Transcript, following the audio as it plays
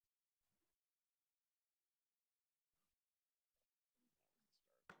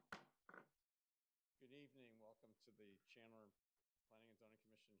welcome to the Chandler Planning and Zoning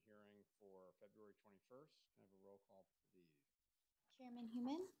Commission hearing for February 21st. Can I have a roll call, please? Chairman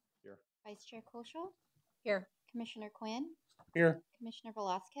Human, Here. Vice Chair Koschel, Here. Commissioner Quinn, Here. Commissioner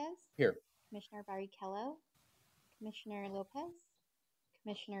Velasquez, Here. Commissioner Barrichello, Commissioner Lopez,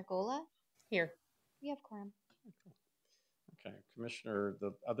 Commissioner Gola. Here. We have quorum. Okay, Commissioner,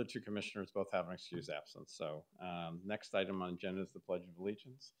 the other two commissioners both have an excused absence. So next item on the agenda is the Pledge of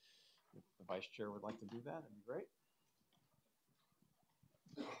Allegiance. If the Vice Chair would like to do that, that'd be great.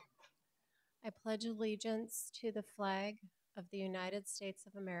 I pledge allegiance to the flag of the United States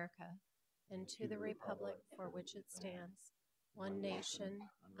of America and to the republic for which it stands, one nation,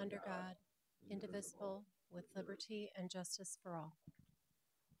 under God, indivisible, with liberty and justice for all.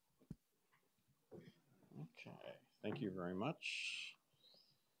 Okay, thank you very much.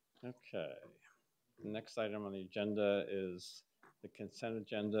 Okay, the next item on the agenda is the consent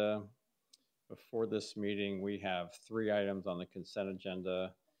agenda. Before this meeting, we have 3 items on the consent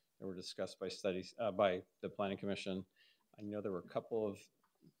agenda that were discussed by by the Planning Commission. I know there were a couple of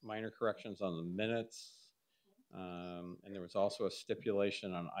minor corrections on the minutes, and there was also a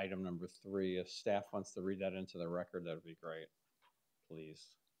stipulation on item number 3. If staff wants to read that into the record, that would be great,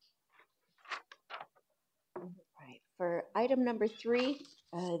 please. Right. For item number 3,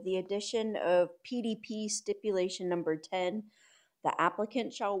 the addition of PDP stipulation number 10, the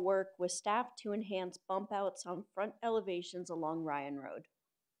applicant shall work with staff to enhance bump outs on front elevations along Ryan Road.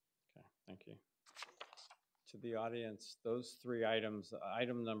 Okay, thank you. To the audience, those 3 items,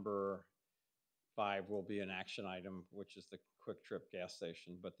 item number 5 will be an action item, which is the Quick Trip gas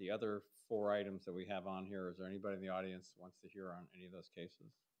station. But the other 4 items that we have on here, is there anybody in the audience who wants to hear on any of those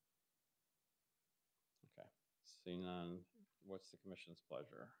cases? Okay, seeing none, what's the commission's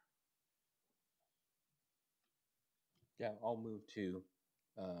pleasure? Yeah, I'll move to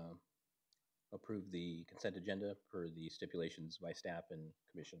approve the consent agenda per the stipulations by staff and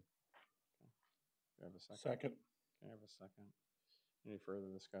commission. Do you have a second? Can I have a second? Any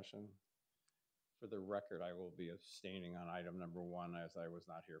further discussion? For the record, I will be abstaining on item number 1 as I was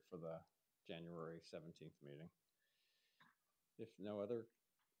not here for the January 17th meeting. If no other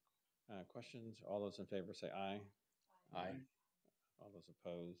questions, all those in favor say aye. Aye. All those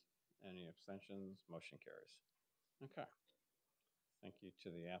opposed, any abstentions? Motion carries. Okay. Thank you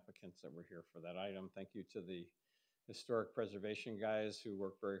to the applicants that were here for that item. Thank you to the historic preservation guys who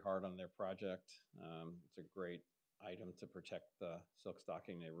worked very hard on their project. It's a great item to protect the Silk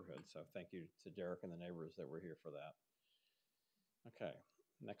Stocking neighborhood. So thank you to Derek and the neighbors that were here for that. Okay,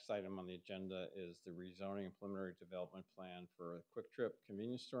 next item on the agenda is the rezoning and preliminary development plan for a Quick Trip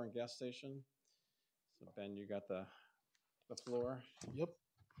convenience store and gas station. So Ben, you got the floor. Yep.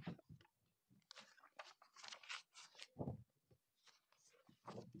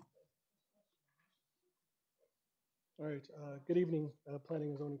 All right. Good evening, Planning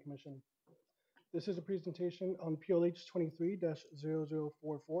and Zoning Commission. This is a presentation on PLH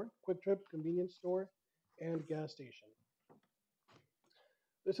 23-0044, Quick Trip Convenience Store and Gas Station.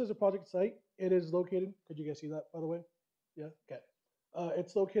 This is a project site. It is located, could you guys see that, by the way? Yeah, okay.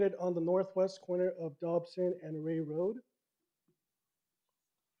 It's located on the northwest corner of Dobson and Ray Road.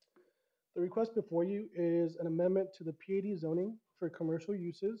 The request before you is an amendment to the PAD zoning for commercial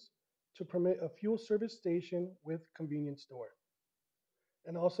uses to permit a fuel service station with convenience store,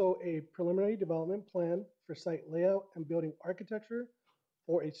 and also a preliminary development plan for site layout and building architecture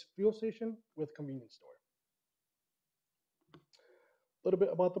for a fuel station with convenience store. A little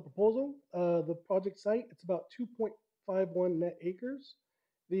bit about the proposal. The project site, it's about 2.51 net acres.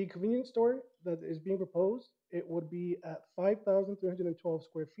 The convenience store that is being proposed, it would be at 5,312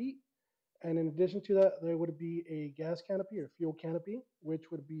 square feet. And in addition to that, there would be a gas canopy or fuel canopy,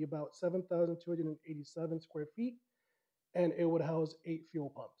 which would be about 7,287 square feet. And it would house 8 fuel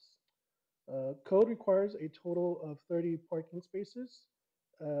pumps. Code requires a total of 30 parking spaces,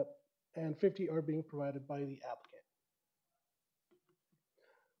 and 50 are being provided by the applicant.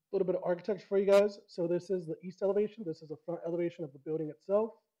 A little bit of architecture for you guys. So this is the east elevation. This is the front elevation of the building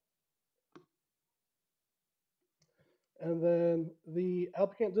itself. And then the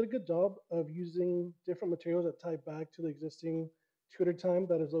applicant did a good job of using different materials that tie back to the existing Tudor time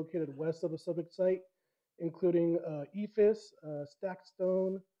that is located west of the subject site, including EFIS, stacked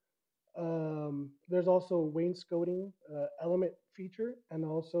stone. There's also wainscoting element feature, and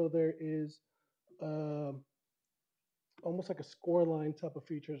also there is almost like a score line type of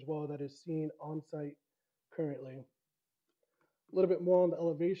feature as well that is seen on site currently. A little bit more on the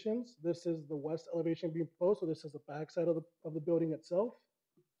elevations. This is the west elevation being proposed, so this is the back side of the building itself.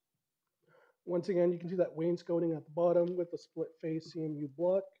 Once again, you can see that wainscoting at the bottom with the split face CMU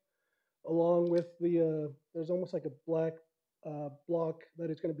block. along with there's almost like a black block that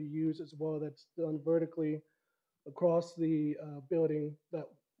is going to be used as well that's done vertically across the building that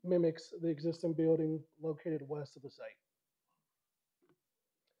mimics the existing building located west of the site.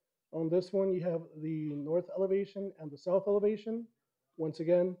 On this one, you have the north elevation and the south elevation. Once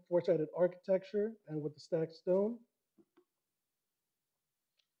again, four-sided architecture and with the stacked stone.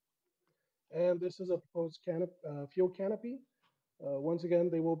 And this is a proposed fuel canopy. Once again,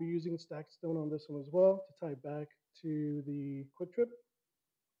 they will be using stacked stone on this one as well to tie back to the Quick Trip.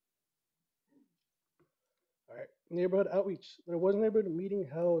 All right, neighborhood outreach. There was a neighborhood meeting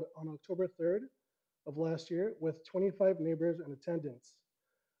held on October 3rd of last year with 25 neighbors in attendance.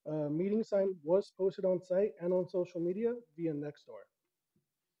 Meeting sign was posted on site and on social media via Nextdoor.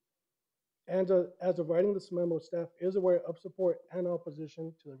 And as of writing this memo, staff is aware of support and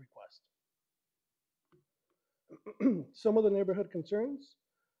opposition to the request. Some of the neighborhood concerns,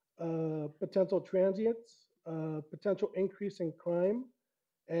 potential transients, potential increase in crime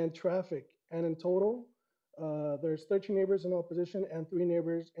and traffic. And in total, there's 13 neighbors in opposition and 3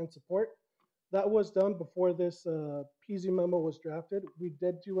 neighbors in support. That was done before this PZ memo was drafted. We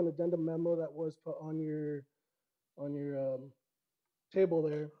did do an addendum memo that was put on your table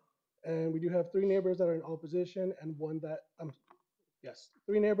there. And we do have 3 neighbors that are in opposition and one that, yes,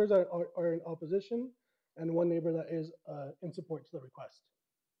 3 neighbors that are in opposition and 1 neighbor that is in support to the request.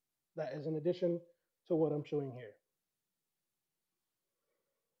 That is in addition to what I'm showing here.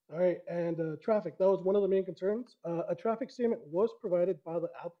 All right, and traffic, that was one of the main concerns. A traffic statement was provided by the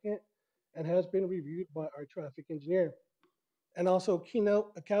applicant and has been reviewed by our traffic engineer. And also,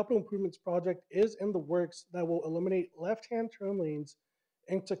 keynote, a capital improvements project is in the works that will eliminate left-hand turn lanes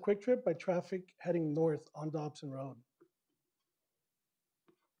into Quick Trip by traffic heading north on Dobson Road.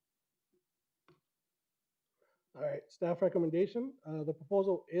 All right, staff recommendation. The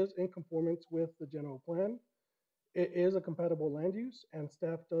proposal is in conformance with the general plan. It is a compatible land use and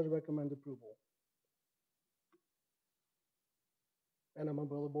staff does recommend approval. And I'm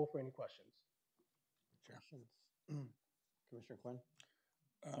available for any questions. Questions? Commissioner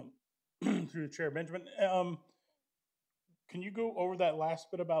Quinn? Through the chair, Benjamin, can you go over that last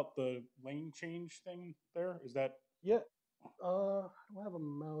bit about the lane change thing there? Is that? Yeah, I don't have a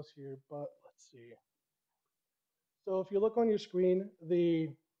mouse here, but let's see. So if you look on your screen, the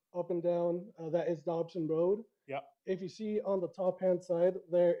up and down, that is Dobson Road. Yeah. If you see on the top hand side,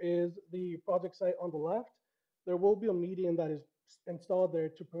 there is the project site on the left. There will be a median that is installed there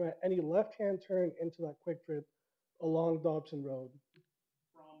to prevent any left-hand turn into that Quick Trip along Dobson Road.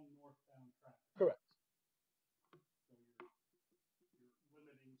 From northbound traffic. Correct. So you're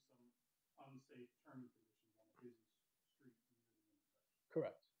limiting some unsafe turning conditions on a busy street near the intersection.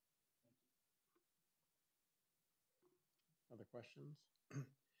 Correct. Other questions?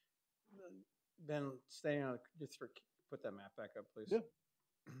 Ben, staying on, just put that map back up, please. Yeah.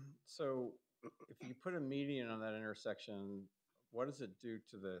 So if you put a median on that intersection, what does it do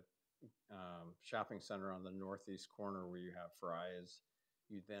to the shopping center on the northeast corner where you have Fry's?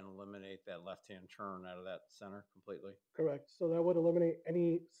 You then eliminate that left-hand turn out of that center completely? Correct. So that would eliminate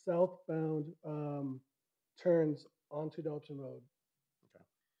any southbound turns onto Dobson Road. Okay.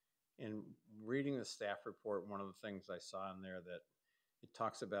 In reading the staff report, one of the things I saw in there that it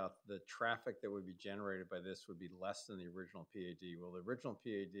talks about the traffic that would be generated by this would be less than the original PAD. Well, the original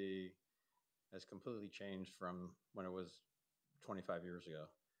PAD has completely changed from when it was 25 years ago.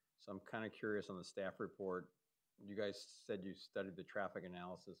 So I'm kind of curious on the staff report. You guys said you studied the traffic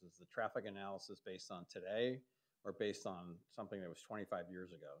analysis. Is the traffic analysis based on today or based on something that was 25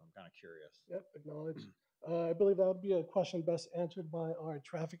 years ago? I'm kind of curious. Yep, acknowledged. I believe that would be a question best answered by our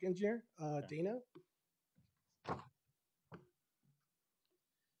traffic engineer, Dana.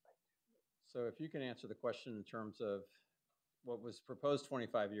 So if you can answer the question in terms of what was proposed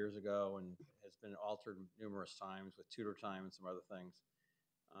 25 years ago and has been altered numerous times with Tudor time and some other things,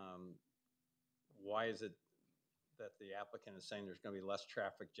 why is it that the applicant is saying there's going to be less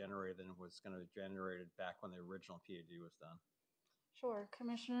traffic generated than was going to be generated back when the original PAD was done? Sure,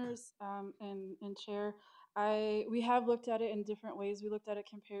 commissioners and chair. We have looked at it in different ways. We looked at it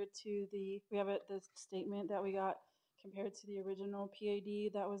compared to the statement that we got compared to the original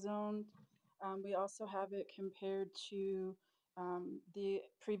PAD that was owned. We also have it compared to the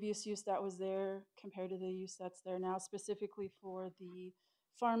previous use that was there compared to the use that's there now, specifically for the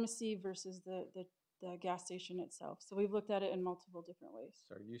pharmacy versus the gas station itself. So we've looked at it in multiple different ways.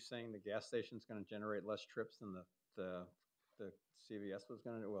 So are you saying the gas station is going to generate less trips than the CVS was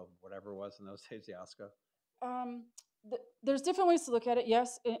going to, well, whatever it was in those days, the Osco? There's different ways to look at it.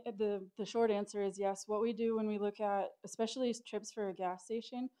 Yes, the short answer is yes. What we do when we look at, especially trips for a gas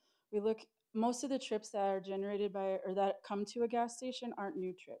station, we look, most of the trips that are generated by, or that come to a gas station aren't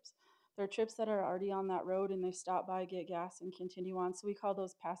new trips. They're trips that are already on that road and they stop by, get gas, and continue on. So we call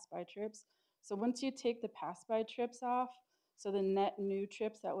those pass-by trips. So once you take the pass-by trips off, so the net new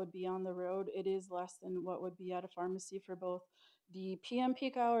trips that would be on the road, it is less than what would be at a pharmacy for both the PM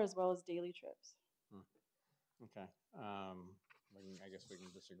peak hour as well as daily trips. Okay. I guess we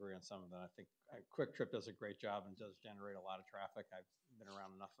can disagree on some of that. I think Quick Trip does a great job and does generate a lot of traffic. I've been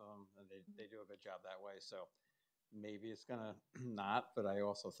around enough of them, and they do a good job that way. So maybe it's gonna not, but I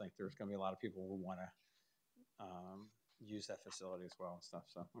also think there's gonna be a lot of people who want to use that facility as well and stuff.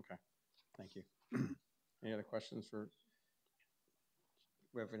 So okay, thank you. Any other questions for?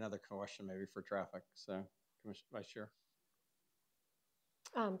 We have another question maybe for traffic. So, Vice Chair.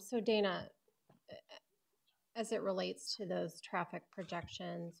 So Dana, as it relates to those traffic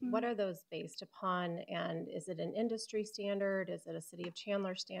projections, what are those based upon? And is it an industry standard? Is it a City of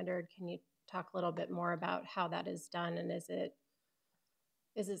Chandler standard? Can you talk a little bit more about how that is done? And is it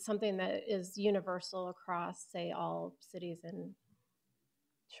something that is universal across, say, all cities in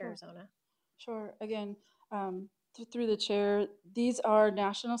Arizona? Sure. Again, through the chair, these are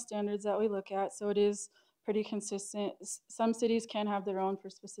national standards that we look at, so it is pretty consistent. Some cities can have their own for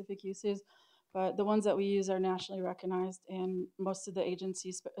specific uses, but the ones that we use are nationally recognized, and most of the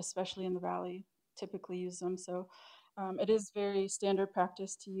agencies, especially in the Valley, typically use them. So it is very standard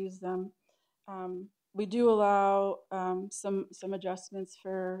practice to use them. We do allow some adjustments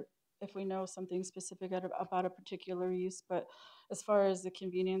for if we know something specific about a particular use, but as far as the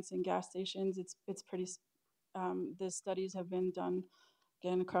convenience in gas stations, it's pretty. The studies have been done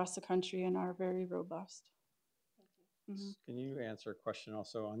again across the country and are very robust. Can you answer a question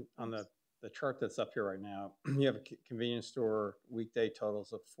also on the chart that's up here right now? You have a convenience store weekday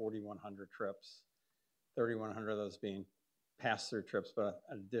totals of 4,100 trips, 3,100 of those being pass-through trips, but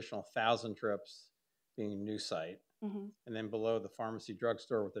an additional 1,000 trips being new site. And then below the pharmacy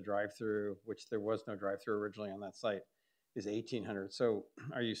drugstore with the drive-through, which there was no drive-through originally on that site, is 1,800. So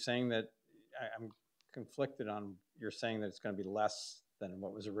are you saying that, I'm conflicted on, you're saying that it's going to be less than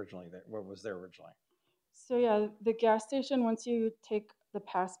what was originally there, what was there originally? So yeah, the gas station, once you take the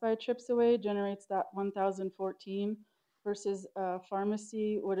pass-by trips away, generates that 1,014 versus a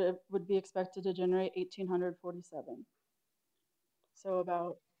pharmacy would be expected to generate 1,847. So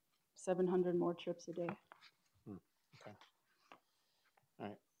about 700 more trips a day. Okay. All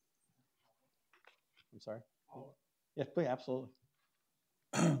right. I'm sorry. Yes, please, absolutely.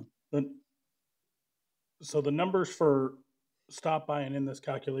 So the numbers for stop by and in this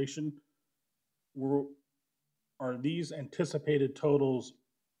calculation are these anticipated totals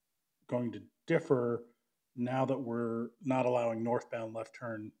going to differ now that we're not allowing northbound left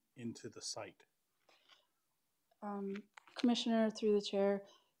turn into the site? Commissioner, through the chair,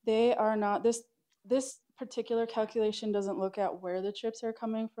 they are not, this particular calculation doesn't look at where the trips are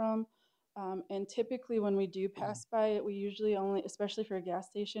coming from. And typically when we do pass by it, we usually only, especially for a gas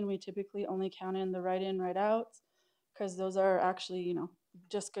station, we typically only count in the right in, right outs, because those are actually,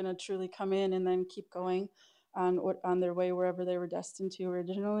 just going to truly come in and then keep going on their way wherever they were destined to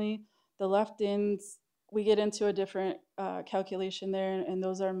originally. The left ins, we get into a different calculation there, and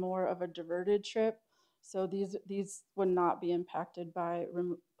those are more of a diverted trip. So these would not be impacted by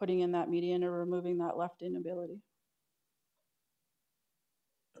putting in that median or removing that left in ability.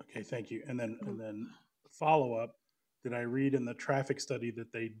 Okay, thank you. And then follow up. Did I read in the traffic study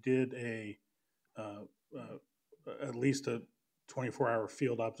that they did at least a 24-hour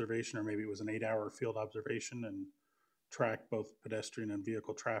field observation, or maybe it was an 8-hour field observation, and track both pedestrian and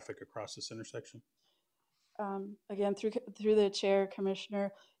vehicle traffic across this intersection? Again, through the chair,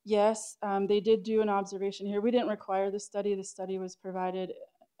 Commissioner, yes, they did do an observation here. We didn't require the study. The study was provided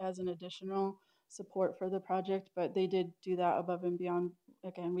as an additional support for the project, but they did do that above and beyond.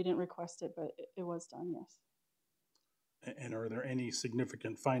 Again, we didn't request it, but it was done, yes. And are there any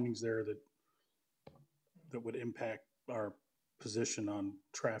significant findings there that would impact our position on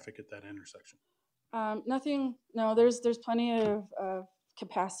traffic at that intersection? Nothing. No, there's plenty of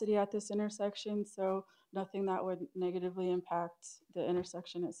capacity at this intersection, so nothing that would negatively impact the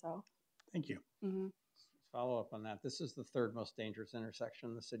intersection itself. Thank you. Follow up on that. This is the third most dangerous intersection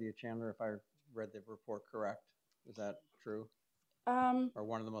in the city of Chandler, if I read the report correct. Is that true? Or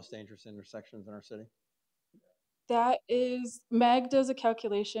one of the most dangerous intersections in our city? That is, MAG does a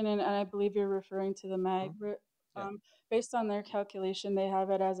calculation, and I believe you're referring to the MAG. Based on their calculation, they have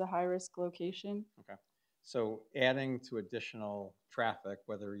it as a high-risk location. Okay. So adding to additional traffic,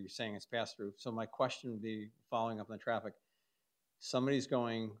 whether you're saying it's pass-through. So my question would be, following up on the traffic, somebody's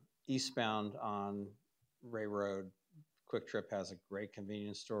going eastbound on Ray Road, Quick Trip has a great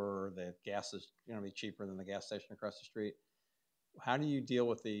convenience store. The gas is going to be cheaper than the gas station across the street. How do you deal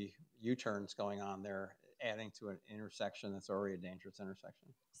with the U-turns going on there, adding to an intersection that's already a dangerous intersection?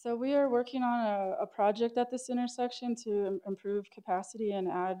 So we are working on a project at this intersection to improve capacity and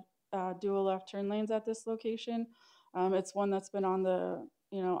add dual left turn lanes at this location. It's one that's been on the,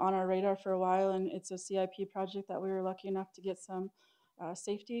 on our radar for a while, and it's a CIP project that we were lucky enough to get some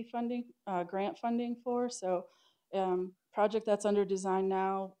safety funding, grant funding for. So project that's under design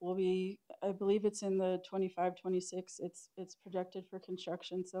now will be, I believe it's in the 25-26. It's projected for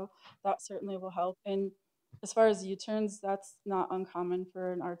construction. So that certainly will help. And as far as U-turns, that's not uncommon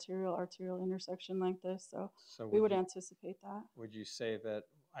for an arterial intersection like this. So we would anticipate that. Would you say that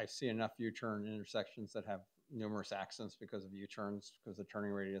I see enough U-turn intersections that have numerous accidents because of U-turns, because of the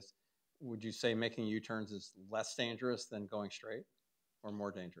turning radius? Would you say making U-turns is less dangerous than going straight or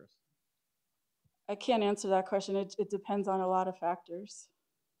more dangerous? I can't answer that question. It depends on a lot of factors.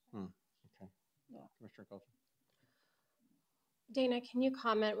 Okay. Yeah. Commissioner Colton. Dana, can you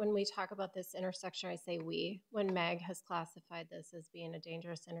comment when we talk about this intersection? I say we, when Meg has classified this as being a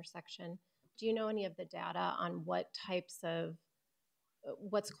dangerous intersection. Do you know any of the data on what types of,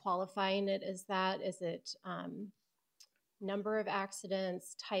 what's qualifying it as that? Is it number of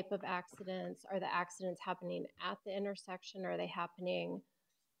accidents, type of accidents? Are the accidents happening at the intersection? Are they happening,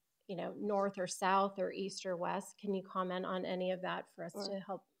 north or south or east or west? Can you comment on any of that for us to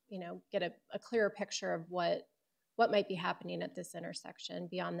help, get a clearer picture of what might be happening at this intersection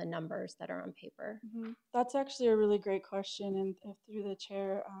beyond the numbers that are on paper? Mm-hmm. That's actually a really great question. And through the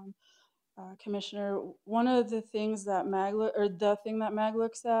chair, Commissioner, one of the things that the thing that MAG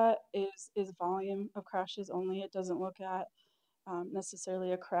looks at is volume of crashes only. It doesn't look at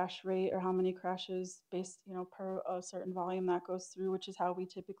necessarily a crash rate or how many crashes based, per a certain volume that goes through, which is how we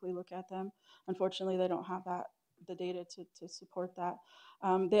typically look at them. Unfortunately, they don't have the data to support that.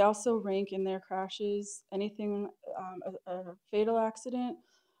 They also rank in their crashes anything, a fatal accident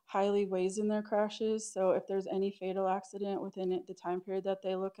highly weighs in their crashes. So if there's any fatal accident within the time period that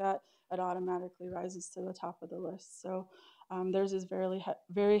they look at, it automatically rises to the top of the list. So theirs is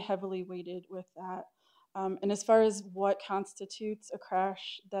very heavily weighted with that. And as far as what constitutes a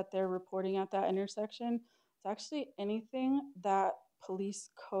crash that they're reporting at that intersection, it's actually anything that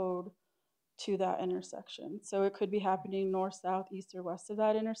police code to that intersection. So it could be happening north, south, east, or west of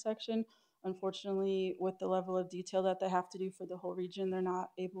that intersection. Unfortunately, with the level of detail that they have to do for the whole region, they're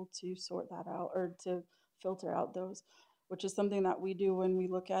not able to sort that out or to filter out those, which is something that we do when we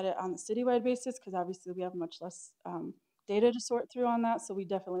look at it on the citywide basis, because obviously we have much less data to sort through on that. So we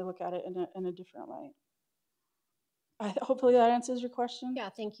definitely look at it in a different light. Hopefully that answers your question. Yeah,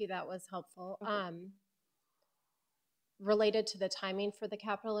 thank you. That was helpful. Okay. Related to the timing for the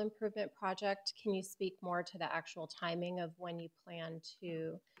capital improvement project, can you speak more to the actual timing of when you plan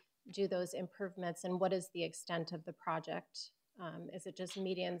to do those improvements, and what is the extent of the project? Is it just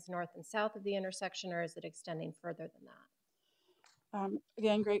medians north and south of the intersection, or is it extending further than that?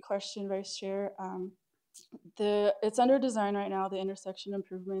 Again, great question, Vice Chair. It's under design right now, the intersection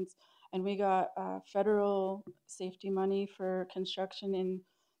improvements, and we got federal safety money for construction in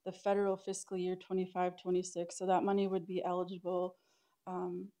the federal fiscal year 25-26. So that money would be eligible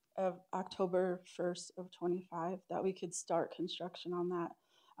of October 1st of 25, that we could start construction on that.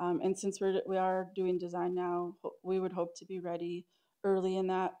 And since we are doing design now, we would hope to be ready early in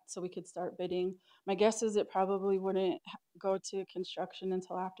that so we could start bidding. My guess is it probably wouldn't go to construction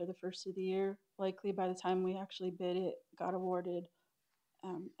until after the first of the year, likely by the time we actually bid it, got awarded,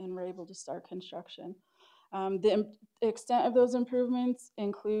 and we're able to start construction. The extent of those improvements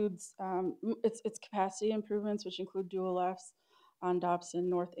includes it's capacity improvements, which include dual lefts on Dobson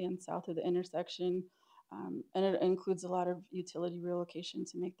north and south of the intersection, and it includes a lot of utility relocation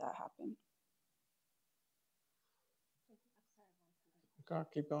to make that happen. Okay,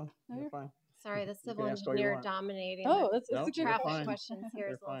 keep going. No, You're you're fine. Sorry, the You civil can ask all you engineer want. dominating Oh, the it's No, a good you're traffic fine. questions here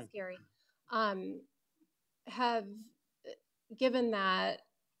You're is a little fine. scary. Given that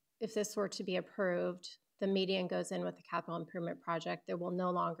if this were to be approved, the median goes in with the capital improvement project, there will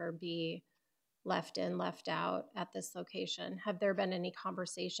no longer be left in, left out at this location. Have there been any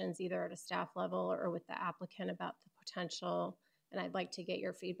conversations either at a staff level or with the applicant about the potential, and I'd like to get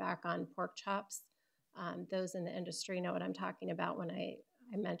your feedback on pork chops. Those in the industry know what I'm talking about when I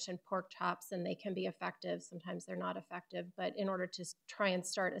mentioned pork chops, and they can be effective. Sometimes they're not effective, but in order to try and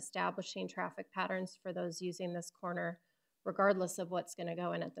start establishing traffic patterns for those using this corner, regardless of what's going to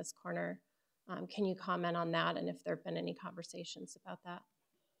go in at this corner, can you comment on that and if there have been any conversations about that?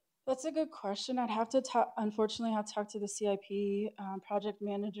 That's a good question. I'd have to talk, unfortunately, have to talk to the CIP project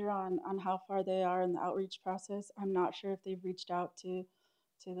manager on how far they are in the outreach process. I'm not sure if they've reached out to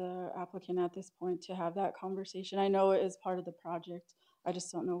the applicant at this point to have that conversation. I know it is part of the project. I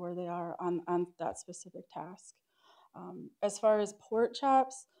just don't know where they are on that specific task. As far as pork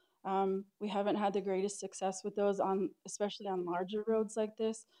chops, we haven't had the greatest success with those especially on larger roads like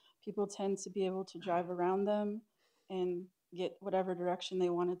this. People tend to be able to drive around them and get whatever direction they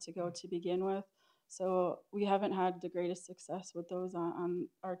wanted to go to begin with. So we haven't had the greatest success with those on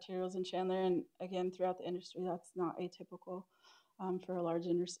arterials in Chandler. And again, throughout the industry, that's not atypical for a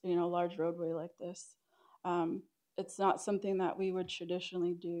large roadway like this. It's not something that we would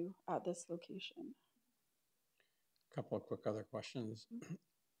traditionally do at this location. Couple of quick other questions.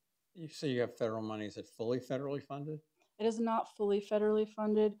 You say you have federal money. Is it fully federally funded? It is not fully federally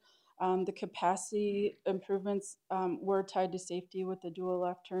funded. The capacity improvements were tied to safety with the dual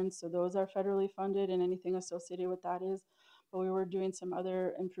left turns, so those are federally funded, and anything associated with that is. But we were doing some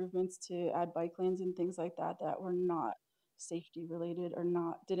other improvements to add bike lanes and things like that that were not safety related or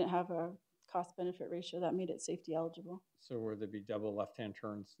didn't have a cost benefit ratio that made it safety eligible. So would there be double left-hand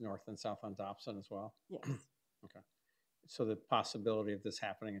turns north and south on Dobson as well? Yes. Okay. So the possibility of this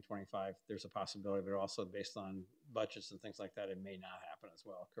happening in 25, there's a possibility, but also based on budgets and things like that, it may not happen as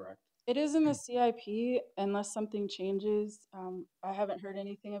well, correct? It is in the CIP unless something changes. I haven't heard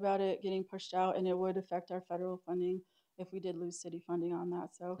anything about it getting pushed out, and it would affect our federal funding if we did lose city funding on that.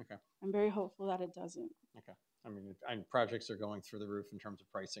 So Okay. I'm very hopeful that it doesn't. Okay. I mean, projects are going through the roof in terms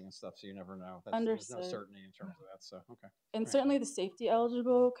of pricing and stuff, so you never know. There's no Understood. certainty in terms of that, so, okay. And Right. certainly the safety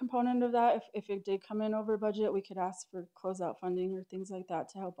eligible component of that, if it did come in over budget, we could ask for closeout funding or things like that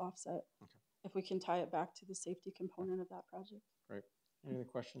to help offset. Okay. If we can tie it back to the safety component of that project. Great. Any other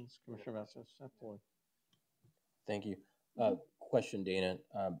questions, Commissioner Vasquez? Absolutely. Thank you. Question, Dana.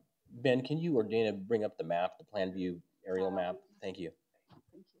 Ben, can you or Dana bring up the map, the plan view aerial map? Thank you.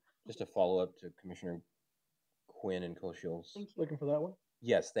 Thank you. Just a follow up to Commissioner Quinn and Koschel's. Thank you. Looking for that one?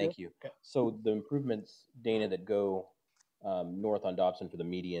 Yes, thank you. Okay. So the improvements, Dana, that go north on Dobson for the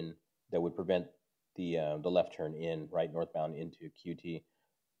median that would prevent the left turn in right northbound into QT,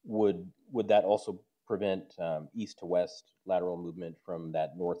 would that also prevent east to west lateral movement from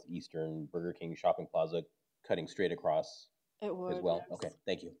that northeastern Burger King shopping plaza cutting straight across It would. as well? Yes. Okay,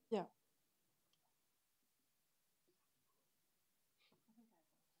 thank you. Yeah.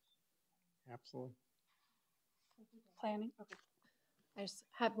 Absolutely. Planning. Okay. I just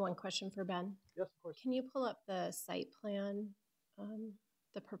have one question for Ben. Yes, of course. Can you pull up the site plan,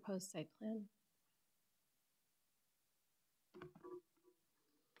 the proposed site plan?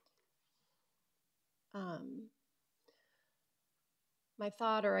 My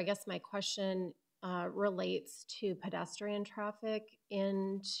thought, or I guess my question, relates to pedestrian traffic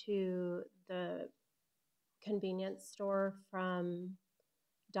into the convenience store from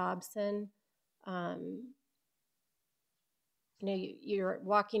Dobson. You're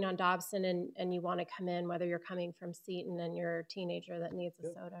walking on Dobson and you want to come in, whether you're coming from Seton and you're a teenager that needs a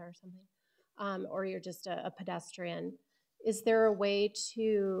soda or something, or you're just a pedestrian. Is there a way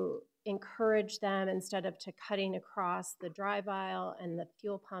to encourage them, instead of to cutting across the drive aisle and the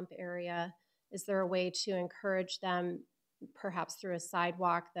fuel pump area, is there a way to encourage them perhaps through a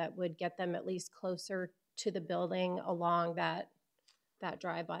sidewalk that would get them at least closer to the building along that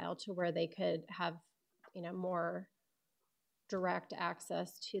drive aisle to where they could have, more direct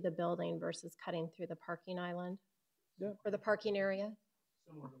access to the building versus cutting through the parking island? Yeah. Or the parking area?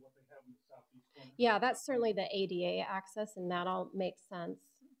 Similar to what they have in the southeast corner. Yeah, that's certainly the ADA access, and that all makes sense.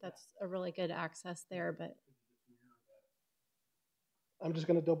 That's a really good access there, but I'm just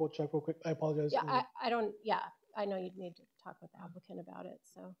gonna double check real quick. I apologize. yeah, I know you'd need to talk with the applicant about it,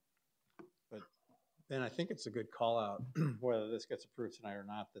 so. But then I think it's a good call out, whether this gets approved tonight or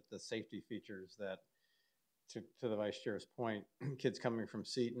not, that the safety features that, to the Vice Chair's point, kids coming from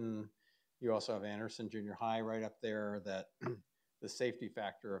Seton, you also have Anderson Junior High right up there, that the safety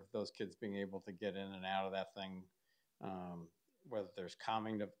factor of those kids being able to get in and out of that thing, whether there's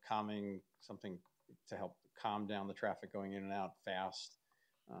calming something to help calm down the traffic going in and out fast,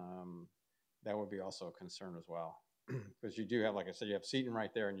 that would be also a concern as well. Because you do have, like I said, you have Seton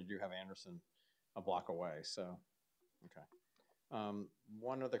right there, and you do have Anderson a block away. So, okay.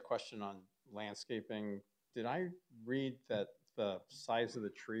 One other question on landscaping. Did I read that the size of the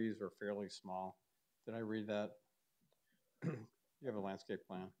trees were fairly small? Did I read that? You have a landscape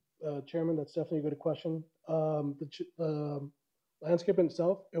plan. Chairman, that's definitely a good question. The landscape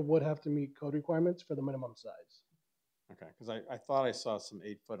itself, it would have to meet code requirements for the minimum size. Okay, because I thought I saw some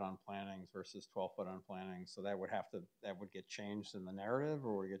 8 foot on plantings versus 12 foot on plantings, so that would get changed in the narrative,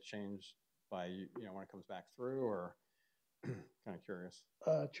 or would it get changed by, when it comes back through, or kind of curious.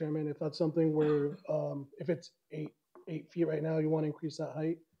 Chairman, if that's something where, if it's 8 feet right now, you want to increase that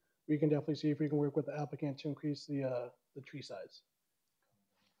height, we can definitely see if we can work with the applicant to increase the tree size.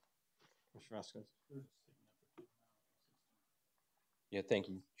 Mr. Vasquez? Yeah, thank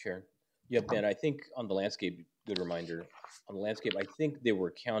you, Chair. Yeah, Ben, I think on the landscape, good reminder, on the landscape, I think they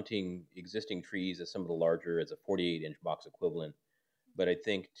were counting existing trees as some of the larger as a 48-inch box equivalent. But I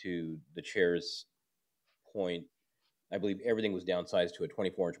think to the chair's point, I believe everything was downsized to a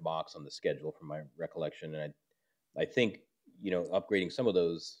 24-inch box on the schedule from my recollection. And I think, upgrading some of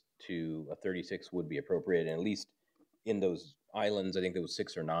those to a 36 would be appropriate. And at least in those islands, I think there was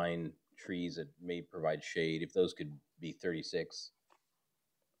 6 or 9 trees that may provide shade. If those could be 36,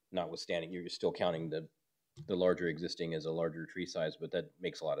 notwithstanding, you're still counting the larger existing as a larger tree size, but that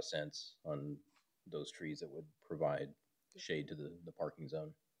makes a lot of sense on those trees that would provide shade to the parking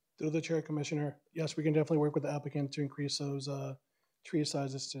zone. Through the chair, Commissioner, yes, we can definitely work with the applicant to increase those tree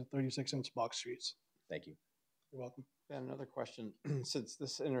sizes to 36-inch box trees. Thank you. You're welcome. Ben, another question. Since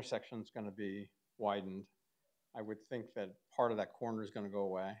this intersection is going to be widened, I would think that part of that corner is going to go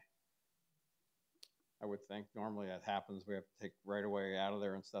away. I would think normally that happens. We have to take right away out of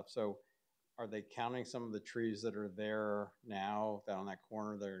there and stuff. So are they counting some of the trees that are there now that on that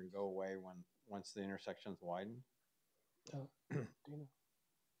corner that are going to go away once the intersection's widened? Dina.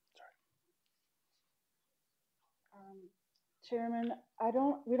 Chairman,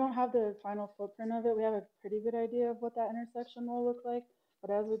 we don't have the final footprint of it. We have a pretty good idea of what that intersection will look like,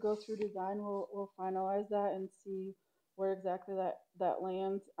 but as we go through design, we'll finalize that and see where exactly that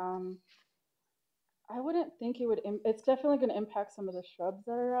lands. I wouldn't think it would, it's definitely going to impact some of the shrubs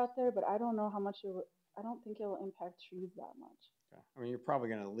that are out there, but I don't know how much I don't think it will impact trees that much. Okay. I mean, you're probably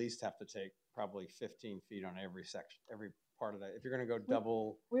going to at least have to take probably 15 feet on every section, every part of that. If you're going to go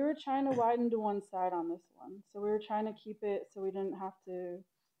double. We were trying to widen to one side on this one. So we were trying to keep it so we didn't have to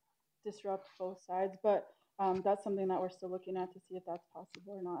disrupt both sides, but that's something that we're still looking at to see if that's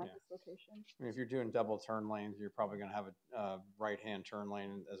possible or not at this location. I mean, if you're doing double turn lanes, you're probably going to have a right-hand turn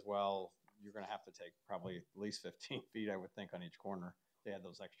lane as well. You're going to have to take probably at least 15 feet, I would think, on each corner. They had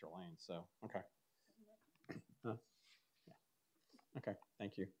those extra lanes, so, okay. Yeah. Okay,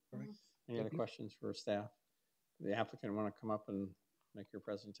 thank you. All right. Any other questions for staff? The applicant want to come up and make your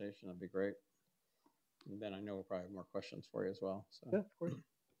presentation? That'd be great. And then I know we'll probably have more questions for you as well. So. Yeah, of course. You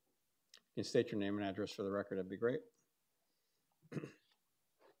can state your name and address for the record. That'd be great.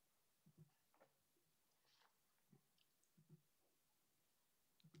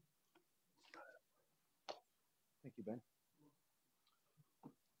 Thank you, Ben.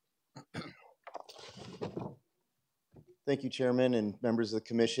 Thank you, Chairman and members of the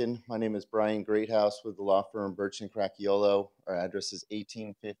Commission. My name is Brian Greathouse with the law firm Birch and Cracchiolo. Our address is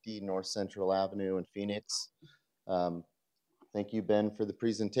 1850 North Central Avenue in Phoenix. Thank you, Ben, for the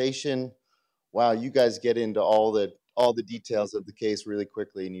presentation. Wow, you guys get into all the details of the case really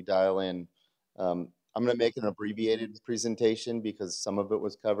quickly, and you dial in. I'm going to make an abbreviated presentation because some of it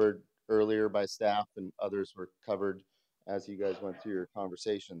was covered earlier by staff and others were covered as you guys went through your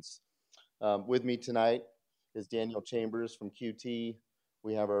conversations. With me tonight is Daniel Chambers from QT.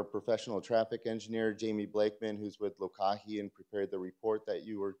 We have our professional traffic engineer, Jamie Blakeman, who's with Lokahi and prepared the report that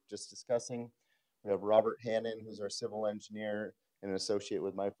you were just discussing. We have Robert Hannon, who's our civil engineer and an associate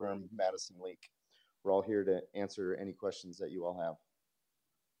with my firm, Madison Leak. We're all here to answer any questions that you all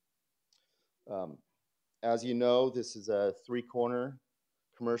have. As you know, this is a 3-corner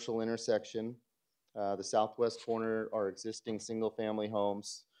commercial intersection. The southwest corner are existing single-family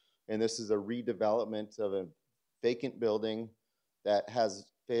homes, and this is a redevelopment of a vacant building that has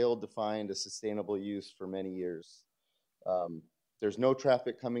failed to find a sustainable use for many years. There's no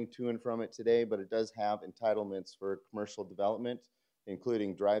traffic coming to and from it today, but it does have entitlements for commercial development,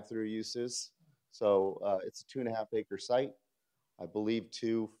 including drive-through uses. So it's a 2.5-acre site. I believe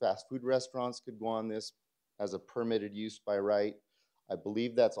 2 fast food restaurants could go on this as a permitted use by right. I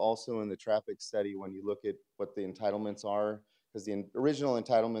believe that's also in the traffic study when you look at what the entitlements are, because the original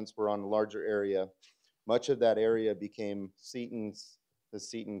entitlements were on a larger area. Much of that area became the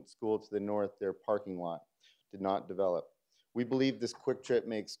Seton School to the north, their parking lot did not develop. We believe this Quick Trip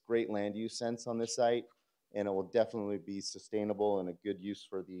makes great land use sense on this site, and it will definitely be sustainable and a good use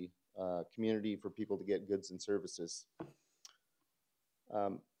for the community for people to get goods and services.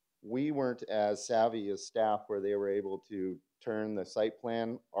 We weren't as savvy as staff where they were able to turn the site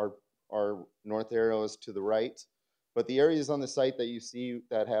plan. Our north arrow is to the right, but the areas on the site that you see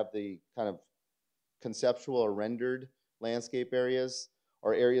that have the kind of conceptual or rendered landscape areas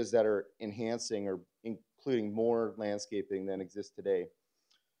are areas that are enhancing or including more landscaping than exists today.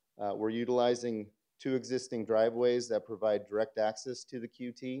 We're utilizing 2 existing driveways that provide direct access to the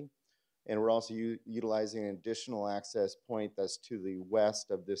QT, and we're also utilizing an additional access point that's to the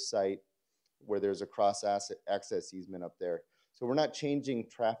west of this site where there's a cross access easement up there. So we're not changing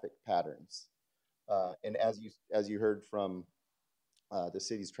traffic patterns. And as you heard from the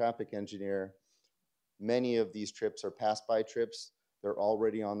city's traffic engineer, many of these trips are pass-by trips. They're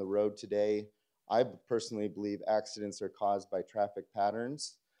already on the road today. I personally believe accidents are caused by traffic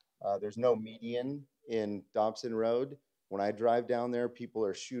patterns. There's no median in Dobson Road. When I drive down there, people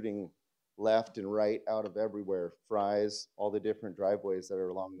are shooting left and right out of everywhere, Fry's, all the different driveways that are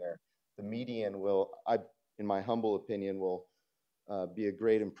along there. The median will, in my humble opinion, will be a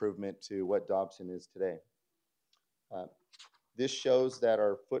great improvement to what Dobson is today. This shows that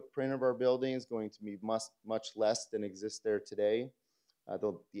our footprint of our building is going to be much less than exists there today.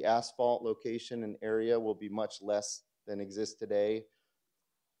 The asphalt location and area will be much less than exists today.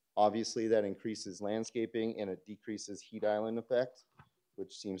 Obviously, that increases landscaping and it decreases heat island effect,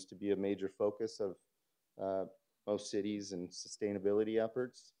 which seems to be a major focus of most cities and sustainability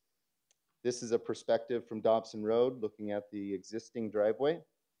efforts. This is a perspective from Dobson Road looking at the existing driveway.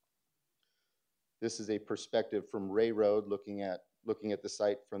 This is a perspective from Ray Road looking at the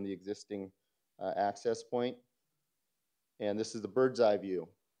site from the existing access point. And this is the bird's eye view.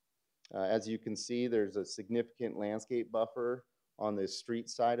 As you can see, there's a significant landscape buffer on the street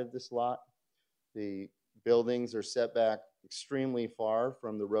side of this lot. The buildings are set back extremely far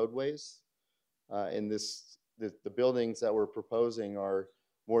from the roadways. And the buildings that we're proposing are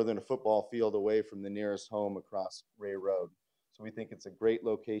more than a football field away from the nearest home across Ray Road. So we think it's a great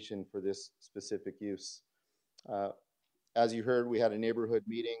location for this specific use. As you heard, we had a neighborhood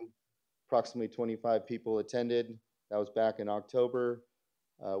meeting. Approximately 25 people attended. That was back in October.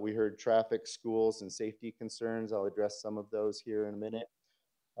 We heard traffic, schools, and safety concerns. I'll address some of those here in a minute.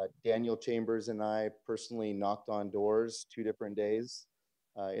 Daniel Chambers and I personally knocked on doors 2 different days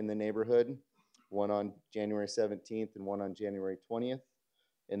in the neighborhood, one on January 17th and one on January 20th.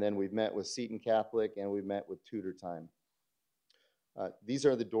 And then we've met with Seton Catholic and we've met with Tutor Time. These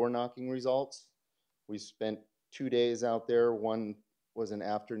are the door knocking results. We spent 2 days out there. One was an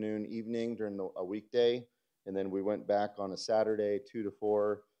afternoon, evening during a weekday. And then we went back on a Saturday, 2 to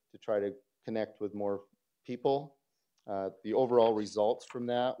 4, to try to connect with more people. The overall results from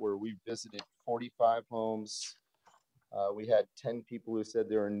that were we visited 45 homes. We had 10 people who said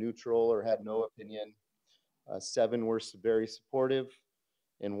they were neutral or had no opinion. 7 were very supportive,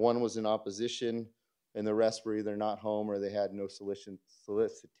 and 1 was in opposition, and the rest were either not home or they had no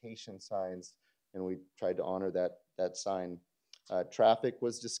solicitation signs, and we tried to honor that sign. Traffic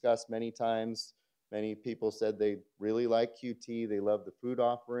was discussed many times. Many people said they really like QT. They love the food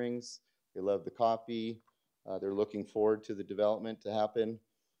offerings. They love the coffee. They're looking forward to the development to happen.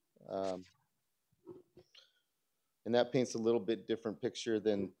 And that paints a little bit different picture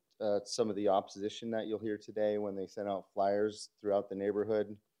than some of the opposition that you'll hear today when they sent out flyers throughout the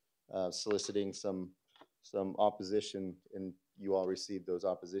neighborhood, soliciting some opposition, and you all received those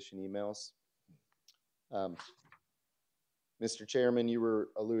opposition emails. Mr. Chairman, you were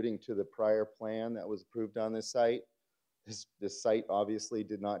alluding to the prior plan that was approved on this site. This site obviously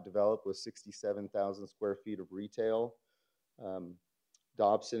did not develop with 67,000 square feet of retail.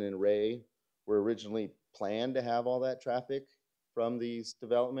 Dobson and Ray were originally planned to have all that traffic from these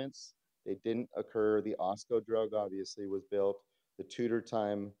developments. They didn't occur. The Osco drug obviously was built. The Tutor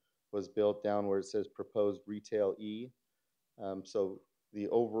Time was built down where it says proposed retail E. So the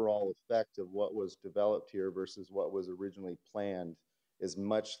overall effect of what was developed here versus what was originally planned is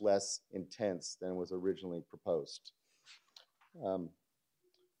much less intense than was originally proposed.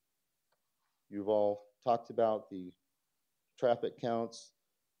 You've all talked about the traffic counts.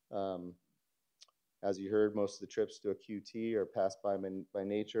 As you heard, most of the trips to a QT are passed by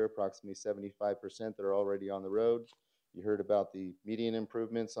nature, approximately 75% that are already on the road. You heard about the median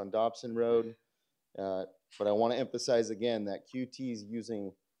improvements on Dobson Road. But I want to emphasize again that QT is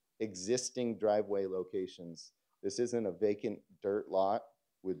using existing driveway locations. This isn't a vacant dirt lot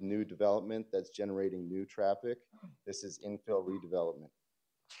with new development that's generating new traffic. This is infill redevelopment.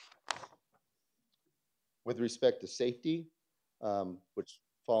 With respect to safety, which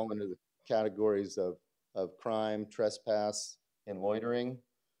fall into the categories of crime, trespass, and loitering,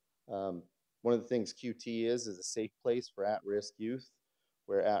 one of the things QT is a safe place for at-risk youth,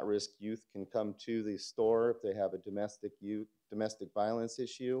 where at-risk youth can come to the store if they have a domestic violence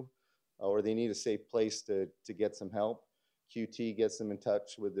issue, or they need a safe place to get some help. QT gets them in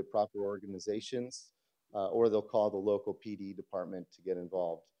touch with the proper organizations. or they'll call the local PD department to get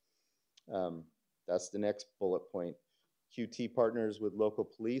involved. That's the next bullet point. QT partners with local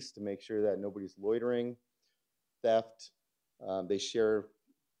police to make sure that nobody's loitering, theft. They share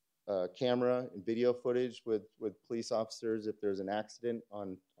camera and video footage with police officers if there's an accident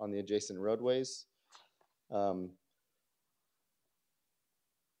on the adjacent roadways.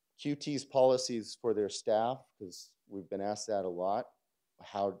 QT's policies for their staff, because we've been asked that a lot.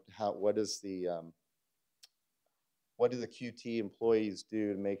 What do the QT employees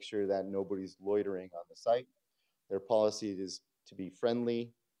do to make sure that nobody's loitering on the site? Their policy is to be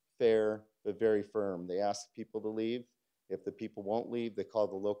friendly, fair, but very firm. They ask people to leave. If the people won't leave, they call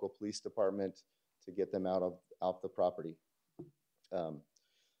the local police department to get them out of the property.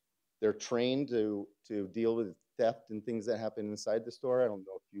 They're trained to deal with theft and things that happen inside the store. I don't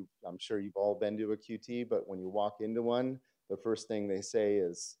know if I'm sure you've all been to a QT, but when you walk into one, the first thing they say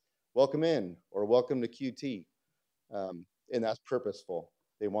is, "Welcome in," or "Welcome to QT." And that's purposeful.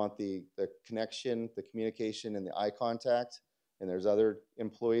 They want the connection, the communication, and the eye contact. And there's other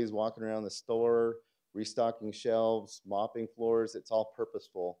employees walking around the store, restocking shelves, mopping floors. It's all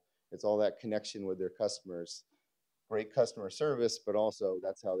purposeful. It's all that connection with their customers. Great customer service, but also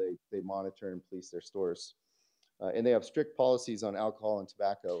that's how they monitor and police their stores. And they have strict policies on alcohol and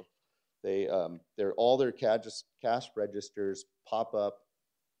tobacco. All their cash registers pop up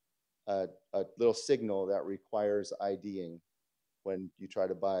a little signal that requires IDing when you try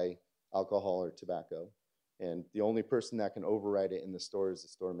to buy alcohol or tobacco. And the only person that can override it in the store is the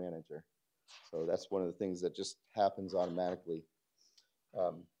store manager. So that's one of the things that just happens automatically.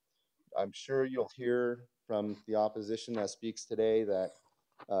 I'm sure you'll hear from the opposition that speaks today that,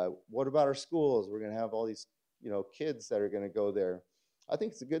 what about our schools? We're going to have all these, kids that are going to go there. I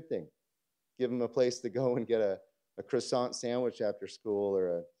think it's a good thing. Give them a place to go and get a croissant sandwich after school,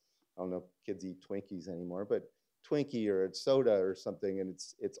 or I don't know if kids eat Twinkies anymore, but Twinkie or a soda or something, and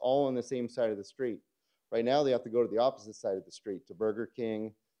it's all on the same side of the street. Right now, they have to go to the opposite side of the street, to Burger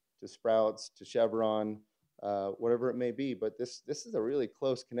King, to Sprouts, to Chevron, whatever it may be. But this is a really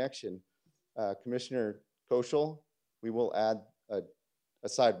close connection. Commissioner Koschel, we will add a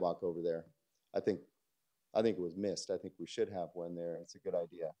sidewalk over there. I think it was missed. I think we should have one there. It's a good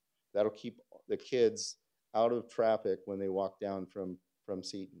idea. That'll keep the kids out of traffic when they walk down from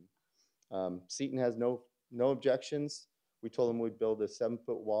Seton. Seton has no objections. We told them we'd build a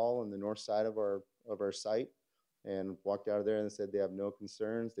 7-foot wall on the north side of our site, and walked out of there and said they have no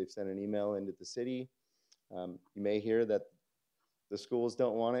concerns. They've sent an email into the city. You may hear that the schools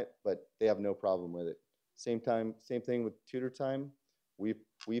don't want it, but they have no problem with it. Same thing with Tutor Time.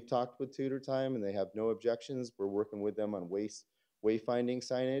 We've talked with Tutor Time, and they have no objections. We're working with them on wayfinding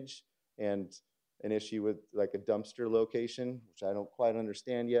signage and an issue with like a dumpster location, which I don't quite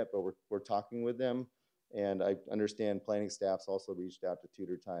understand yet, but we're talking with them. And I understand planning staff's also reached out to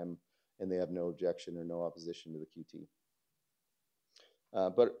Tutor Time, and they have no objection or no opposition to the QT.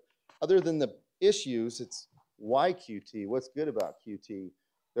 But other than the issues, it's why QT? What's good about QT?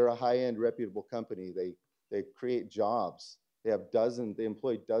 They're a high-end reputable company. They create jobs. They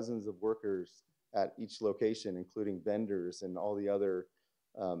employ dozens of workers at each location, including vendors and all the other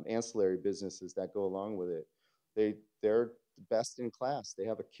ancillary businesses that go along with it. They're the best in class. They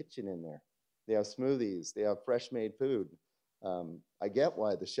have a kitchen in there. They have smoothies. They have fresh made food. I get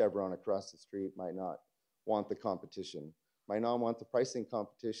why the Chevron across the street might not want the competition, might not want the pricing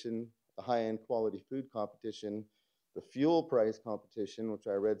competition, the high-end quality food competition, the fuel price competition, which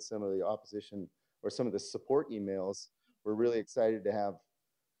I read some of the opposition or some of the support emails. We're really excited to have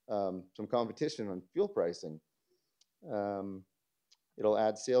some competition on fuel pricing. It'll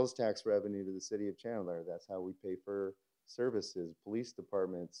add sales tax revenue to the city of Chandler. That's how we pay for services, police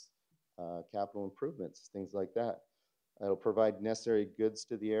departments, capital improvements, things like that. It'll provide necessary goods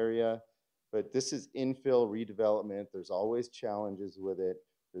to the area, but this is infill redevelopment. There's always challenges with it.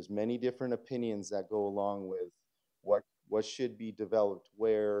 There's many different opinions that go along with what should be developed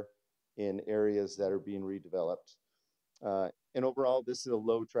where in areas that are being redeveloped. And overall, this is a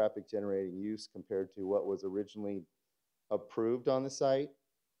low traffic generating use compared to what was originally approved on the site,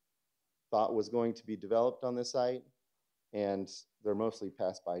 thought was going to be developed on the site, and they're mostly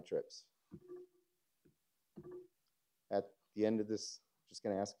pass-by trips. At the end of this, just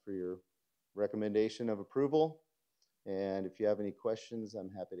going to ask for your recommendation of approval, and if you have any questions, I'm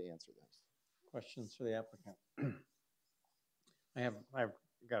happy to answer those. Questions for the applicant? I've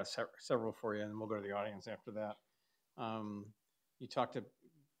got several for you, and we'll go to the audience after that. You talked to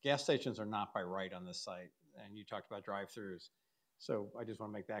gas stations are not by right on this site, and you talked about drive-throughs. So I just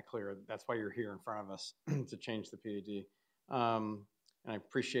want to make that clear. That's why you're here in front of us to change the PAD. And I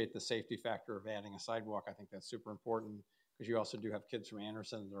appreciate the safety factor of adding a sidewalk. I think that's super important because you also do have kids from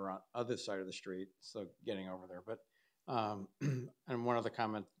Anderson that are on the other side of the street, so getting over there. But, and one other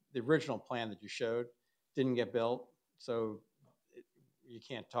comment, the original plan that you showed didn't get built, so you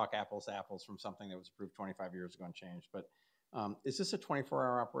can't talk apples to apples from something that was approved 25 years ago and changed. But is this a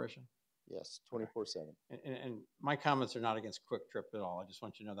 24-hour operation? Yes, 24/7. And my comments are not against Quick Trip at all. I just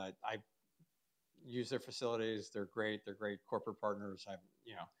want you to know that I use their facilities. They're great. They're great corporate partners.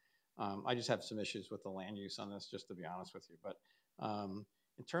 I just have some issues with the land use on this, just to be honest with you. But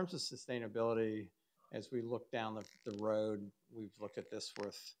in terms of sustainability, as we look down the road, we've looked at this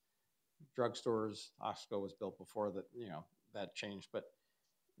with drugstores. Osco was built before that, that changed. But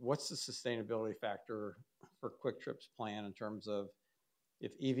what's the sustainability factor for Quick Trip's plan in terms of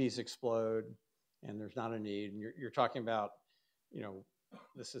if EVs explode and there's not a need, and you're talking about,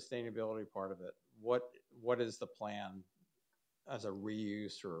 the sustainability part of it, what is the plan as a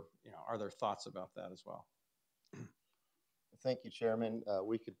reuse, or, are there thoughts about that as well? Thank you, Chairman.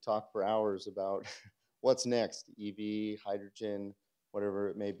 We could talk for hours about what's next, EV, hydrogen, whatever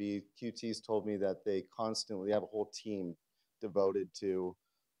it may be. QT's told me that they constantly have a whole team devoted to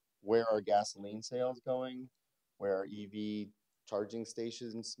where are gasoline sales going, where are EV charging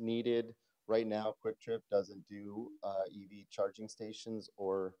stations needed. Right now, Quick Trip doesn't do EV charging stations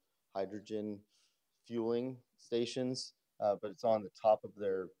or hydrogen fueling stations, but it's on the top of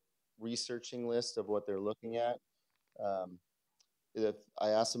their researching list of what they're looking at. If I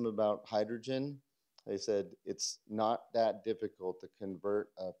asked them about hydrogen, they said it's not that difficult to convert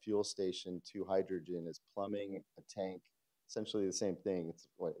a fuel station to hydrogen. It's plumbing a tank, essentially the same thing.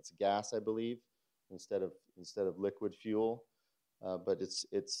 It's gas, I believe, instead of liquid fuel. But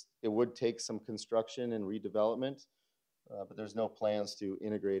it would take some construction and redevelopment, but there's no plans to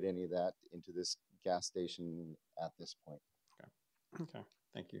integrate any of that into this gas station at this point. Okay,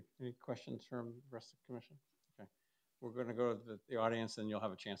 thank you. Any questions from the rest of the commission? Okay, we're going to go to the audience, and you'll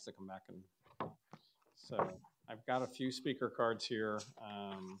have a chance to come back. And so I've got a few speaker cards here.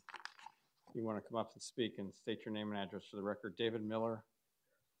 You want to come up and speak and state your name and address for the record. David Miller.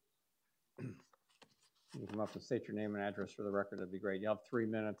 You can come up and state your name and address for the record. That'd be great. You have 3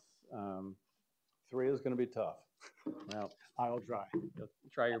 minutes. 3 is going to be tough. Well, I'll try. you'll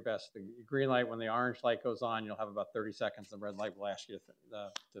try your best. The green light, when the orange light goes on, you'll have about 30 seconds. The red light will ask you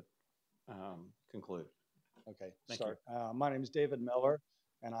to conclude. Okay, Thank start. My name is David Miller,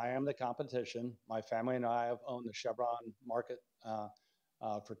 and I am the competition. My family and I have owned the Chevron market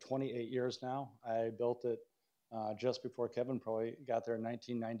for 28 years now. I built it just before Kevin probably got there in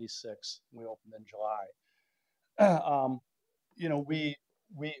 1996. We opened in July.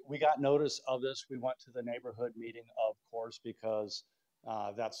 We got notice of this. We went to the neighborhood meeting, of course, because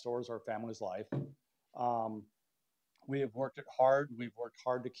that store is our family's life. We have worked it hard. We've worked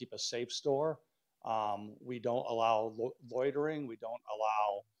hard to keep a safe store. We don't allow loitering. We don't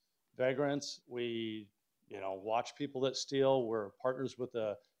allow vagrants. We, watch people that steal. We're partners with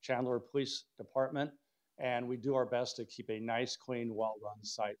the Chandler Police Department, and we do our best to keep a nice, clean, well-run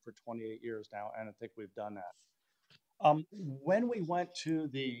site for 28 years now, and I think we've done that. When we went to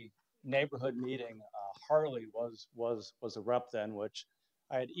the neighborhood meeting, Harley was a rep then, which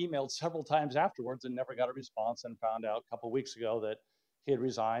I had emailed several times afterwards and never got a response, and found out a couple weeks ago that he had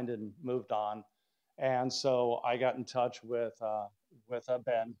resigned and moved on. And so I got in touch with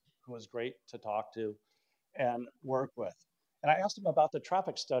Ben, who was great to talk to and work with. And I asked him about the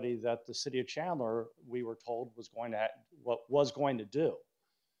traffic study that the city of Chandler, we were told, was going to do.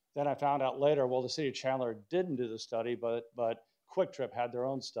 Then I found out later, well, the city of Chandler didn't do the study, but Quick Trip had their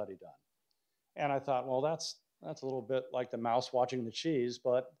own study done. And I thought, well, that's a little bit like the mouse watching the cheese,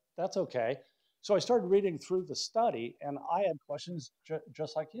 but that's okay. So I started reading through the study, and I had questions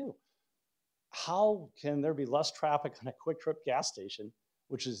just like you. How can there be less traffic on a Quick Trip gas station,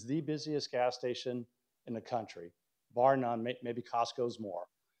 which is the busiest gas station in the country, bar none, maybe Costco's more.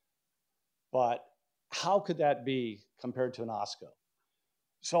 But how could that be compared to an Osco?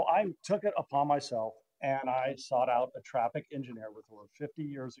 So I took it upon myself, and I sought out a traffic engineer with over 50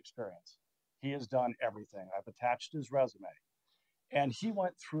 years experience. He has done everything. I've attached his resume, and he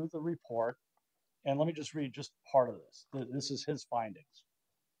went through the report. And let me just read just part of this. This is his findings.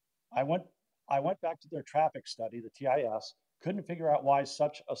 I went back to their traffic study, the TIS, couldn't figure out why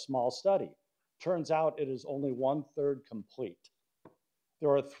such a small study. Turns out it is only 1/3 complete. There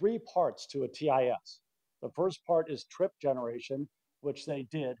are 3 parts to a TIS. The first part is trip generation, which they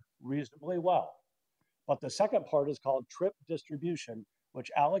did reasonably well. But the second part is called trip distribution,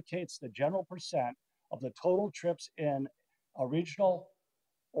 which allocates the general percent of the total trips in a regional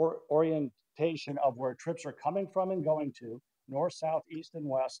orientation of where trips are coming from and going to, north, south, east, and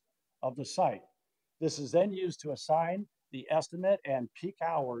west of the site. This is then used to assign the estimate and peak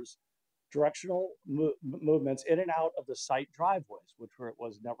hours directional movements in and out of the site driveways, which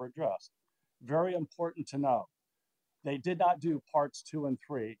was never addressed. Very important to know. They did not do parts 2 and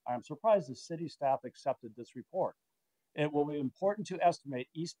 3. I'm surprised the city staff accepted this report. It will be important to estimate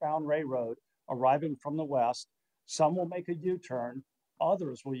eastbound Ray Road arriving from the west. Some will make a U-turn.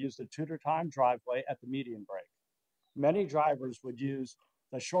 Others will use the Tudor Time driveway at the median break. Many drivers would use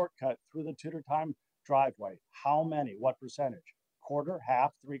the shortcut through the Tudor Time driveway. How many? What percentage? Quarter,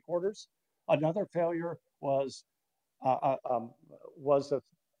 half, 3/4? Another failure was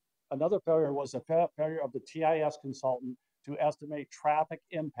the failure of the TIS consultant to estimate traffic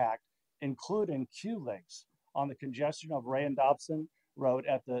impact, including queue links on the congestion of Ray and Dobson Road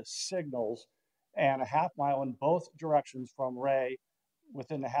at the signals and a half mile in both directions from Ray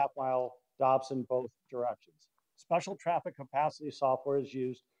within the half mile Dobson both directions. Special traffic capacity software is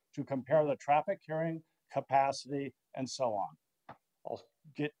used to compare the traffic carrying capacity and so on. I'll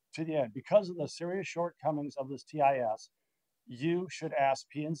get to the end. Because of the serious shortcomings of this TIS, you should ask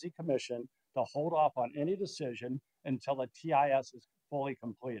P&Z Commission to hold off on any decision until the TIS is fully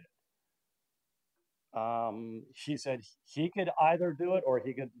completed. He said he could either do it or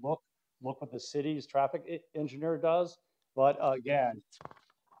he could look what the city's traffic engineer does. But again,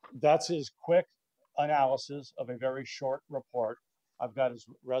 that's his quick analysis of a very short report. I've got his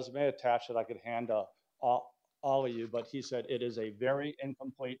resume attached that I could hand to all of you, but he said it is a very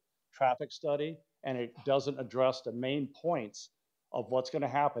incomplete traffic study and it doesn't address the main points of what's going to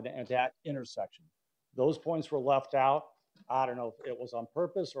happen at that intersection. Those points were left out. I don't know if it was on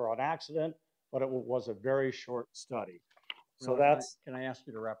purpose or on accident, but it was a very short study. So that's. Can I ask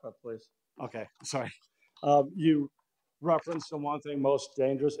you to wrap up, please? Okay, sorry. You referenced the one thing, most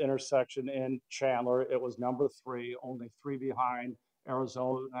dangerous intersection in Chandler. It was number 3, only 3 behind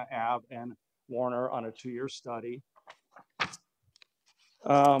Arizona Ave and Warner on a 2-year study.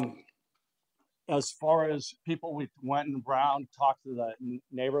 As far as people, we went around, talked to the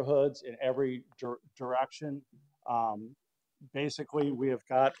neighborhoods in every direction. Basically, we have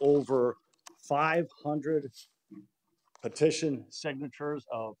got over 500 petition signatures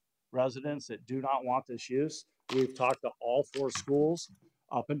of residents that do not want this use. We've talked to all 4 schools.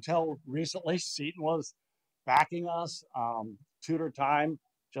 Up until recently, Seton was backing us. Tudor Time,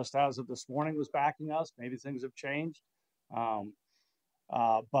 just as of this morning, was backing us. Maybe things have changed.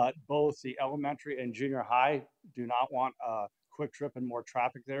 But both the elementary and junior high do not want a Quick Trip and more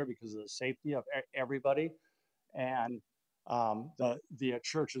traffic there because of the safety of everybody. And the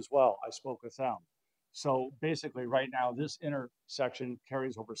church as well, I spoke with them. So basically right now, this intersection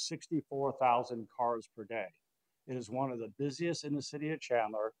carries over 64,000 cars per day. It is one of the busiest in the city of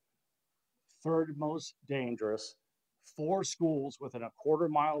Chandler, 3rd most dangerous, 4 schools within a 1/4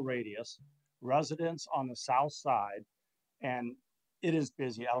 mile radius, residents on the south side, and it is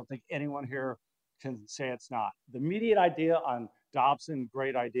busy. I don't think anyone here can say it's not. The immediate idea on Dobson,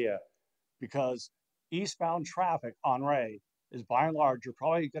 great idea, because eastbound traffic on Ray is by and large, you're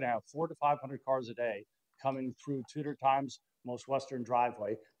probably going to have 400 to 500 cars a day coming through Tudor Time's most western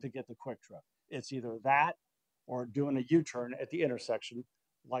driveway to get the Quick Trip. It's either that or doing a U-turn at the intersection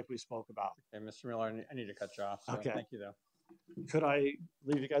like we spoke about. Okay, Mr. Miller, I need to cut you off. So Okay. Thank you, though. Could I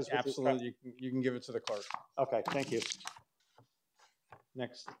leave you guys with this? Absolutely. You can give it to the clerk. Okay, thank you.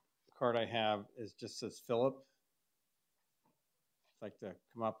 Next card I have is just says Philip. If you'd like to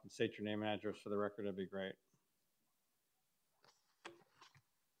come up and state your name and address for the record, that'd be great.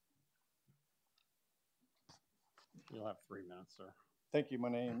 You'll have 3 minutes, sir. Thank you. My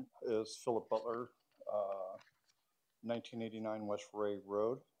name is Philip Butler. 1989 West Ray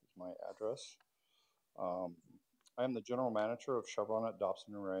Road is my address. I am the general manager of Chevron at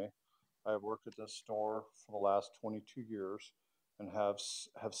Dobson and Ray. I have worked at this store for the last 22 years and have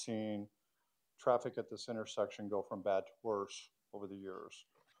seen traffic at this intersection go from bad to worse over the years.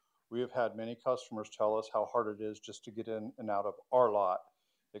 We have had many customers tell us how hard it is just to get in and out of our lot,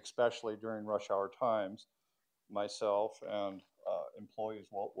 especially during rush hour times. Myself and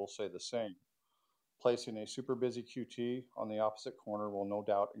employees will say the same. Placing a super busy QT on the opposite corner will no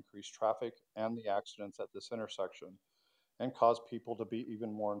doubt increase traffic and the accidents at this intersection and cause people to be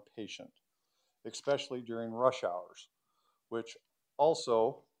even more impatient, especially during rush hours, which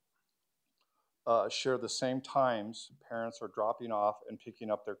also share the same times parents are dropping off and picking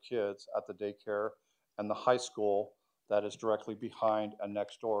up their kids at the daycare and the high school that is directly behind and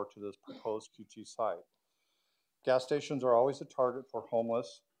next door to this proposed QT site. Gas stations are always a target for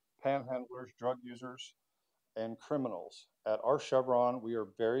homeless, panhandlers, drug users, and criminals. At our Chevron, we are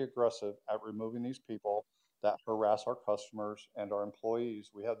very aggressive at removing these people that harass our customers and our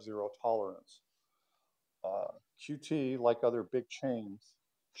employees. We have zero tolerance. QT, like other big chains,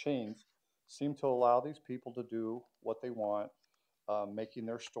 seem to allow these people to do what they want, making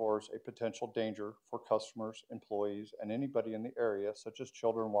their stores a potential danger for customers, employees, and anybody in the area, such as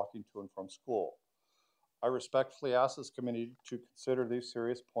children walking to and from school. I respectfully ask this committee to consider these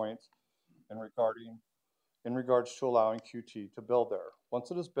serious points in regards to allowing QT to build there. Once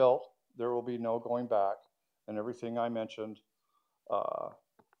it is built, there will be no going back, and everything I mentioned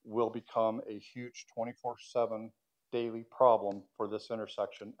will become a huge 24/7 daily problem for this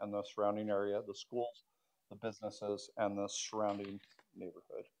intersection and the surrounding area, the schools, the businesses, and the surrounding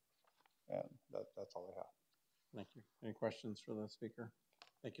neighborhood. And that's all I have. Thank you. Any questions for the speaker?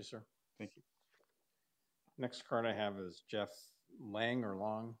 Thank you, sir. Thank you. Next card I have is Jeff Lang or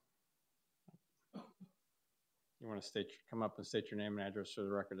Long. You want to come up and state your name and address for the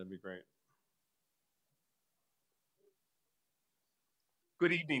record, that'd be great.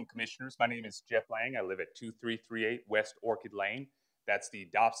 Good evening, commissioners. My name is Jeff Lang. I live at 2338 West Orchid Lane. That's the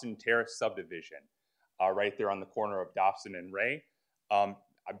Dobson Terrace subdivision, right there on the corner of Dobson and Ray. I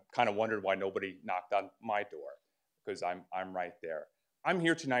kind of wondered why nobody knocked on my door, because I'm right there. I'm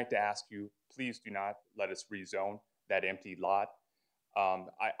here tonight to ask you, please do not let us rezone that empty lot.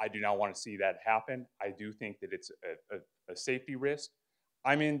 I do not want to see that happen. I do think that it's a safety risk.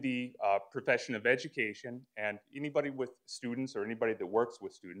 I'm in the profession of education, and anybody with students or anybody that works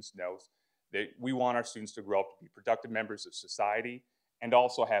with students knows that we want our students to grow up to be productive members of society and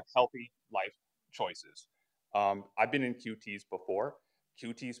also have healthy life choices. I've been in QTs before.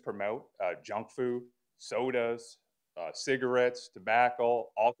 QTs promote junk food, sodas, cigarettes,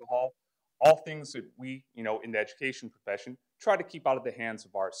 tobacco, alcohol, all things that we, in the education profession, try to keep out of the hands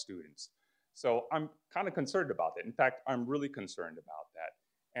of our students. So I'm kind of concerned about that. In fact, I'm really concerned about that.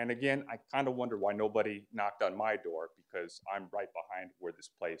 And again, I kind of wonder why nobody knocked on my door, because I'm right behind where this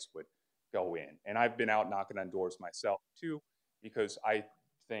place would go in. And I've been out knocking on doors myself too, because I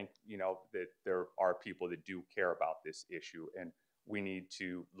think, that there are people that do care about this issue, and we need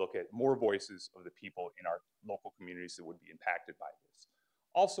to look at more voices of the people in our local communities that would be impacted by this.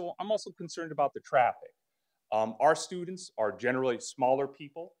 Also, I'm also concerned about the traffic. Our students are generally smaller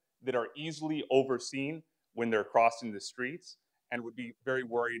people that are easily overseen when they're crossing the streets, and would be very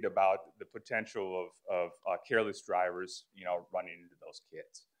worried about the potential of careless drivers, running into those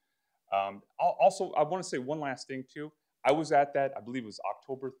kids. Also, I want to say one last thing too. I was at that, I believe it was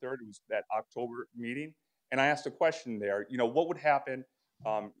October 3rd, it was that October meeting, and I asked a question there, what would happen,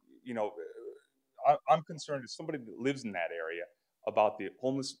 I'm concerned as somebody that lives in that area about the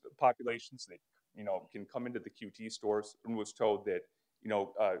homeless populations that, can come into the QT stores, and was told that,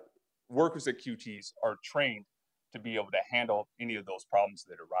 workers at QTs are trained to be able to handle any of those problems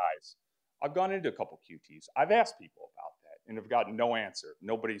that arise. I've gone into a couple QTs. I've asked people about that and have gotten no answer.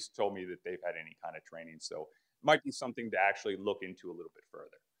 Nobody's told me that they've had any kind of training. So it might be something to actually look into a little bit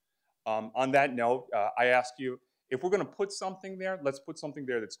further. On that note, I ask you, if we're going to put something there, let's put something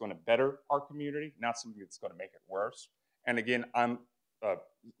there that's going to better our community, not something that's going to make it worse. And again, I'm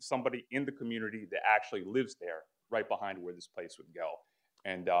somebody in the community that actually lives there, right behind where this place would go.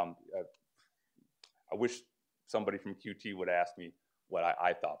 And I wish somebody from QT would ask me what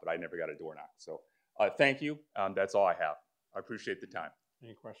I thought, but I never got a door knock. So thank you. That's all I have. I appreciate the time.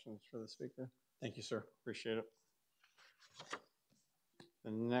 Any questions for the speaker? Thank you, sir. Appreciate it.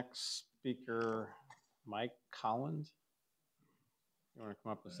 The next speaker, Mike Collins. You want to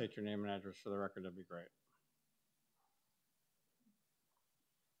come up and state your name and address for the record, that'd be great.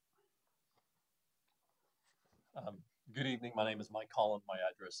 Good evening. My name is Mike Collins. My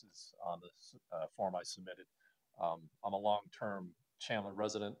address is on the form I submitted. I'm a long-term Chandler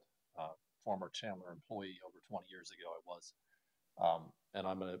resident, former Chandler employee. Over 20 years ago I was. And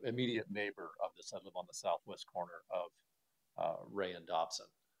I'm an immediate neighbor of this. I live on the southwest corner of Ray and Dobson.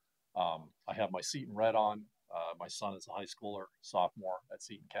 I have my Seton Red on. My son is a high schooler, sophomore at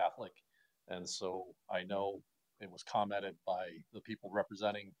Seton Catholic. And so I know it was commented by the people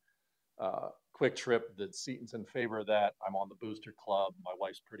representing Quick Trip that Seton's in favor of that. I'm on the booster club. My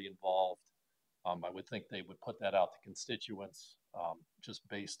wife's pretty involved. I would think they would put that out to constituents just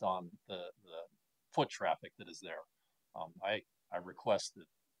based on the foot traffic that is there. I request that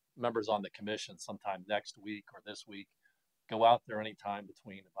members on the commission sometime next week or this week go out there anytime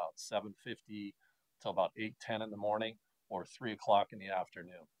between about 7:50 till about 8:10 in the morning or 3 o'clock in the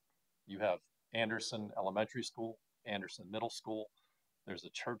afternoon. You have Anderson Elementary School, Anderson Middle School. There's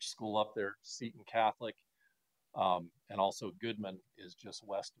a church school up there, Seton Catholic, and also Goodman is just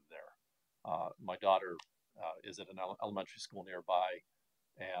west of there. My daughter is at an elementary school nearby.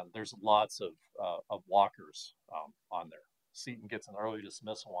 and there's lots of walkers on there. Seton gets an early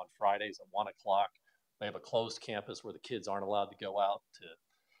dismissal on Fridays at 1 o'clock. They have a closed campus where the kids aren't allowed to go out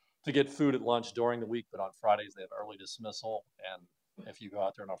to get food at lunch during the week, but on Fridays they have early dismissal. And if you go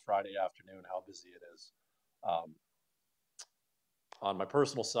out there on a Friday afternoon, how busy it is. On my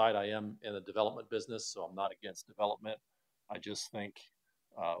personal side, I am in the development business, so I'm not against development. I just think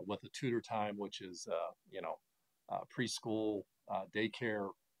with the tutor time, which is, preschool, daycare,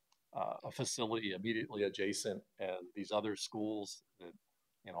 a facility immediately adjacent, and these other schools that,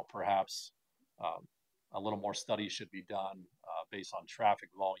 perhaps a little more study should be done based on traffic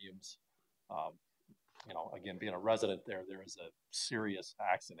volumes. Again, being a resident there is a serious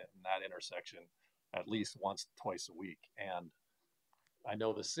accident in that intersection at least once, twice a week. And I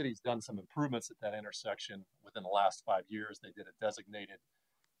know the city's done some improvements at that intersection within the last 5 years. They did a designated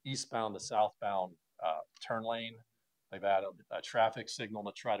eastbound to southbound turn lane. They've added a traffic signal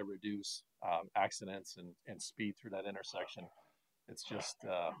to try to reduce accidents and speed through that intersection. It's just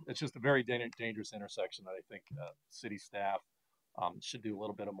a very dangerous intersection that I think city staff should do a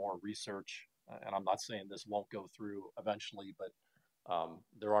little bit of more research. And I'm not saying this won't go through eventually, but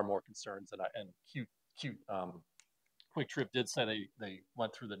there are more concerns. And Quick Trip did say they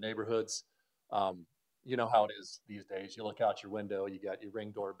went through the neighborhoods. You know how it is these days. You look out your window, you got your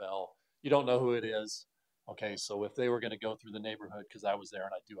Ring doorbell. You don't know who it is. Okay, so if they were going to go through the neighborhood, because I was there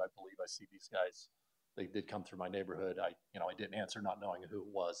and I believe I see these guys, they did come through my neighborhood. I didn't answer not knowing who it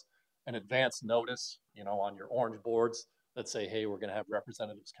was. An advance notice, on your orange boards that say, hey, we're going to have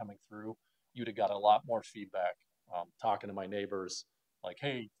representatives coming through. You'd have got a lot more feedback. Talking to my neighbors, like,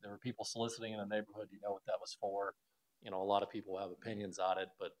 hey, there were people soliciting in the neighborhood. You know what that was for? A lot of people have opinions on it,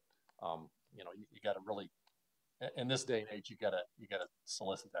 but you got to really, in this day and age, you got to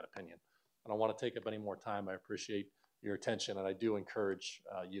solicit that opinion. I don't want to take up any more time. I appreciate your attention, and I do encourage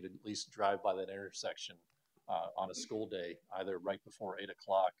you to at least drive by that intersection on a school day, either right before 8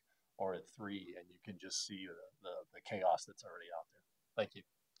 o'clock or at 3, and you can just see the chaos that's already out there. Thank you.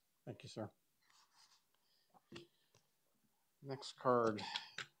 Thank you, sir. Next card,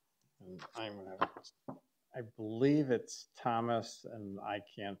 and I believe it's Thomas, and I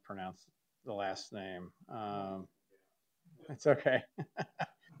can't pronounce the last name. It's okay.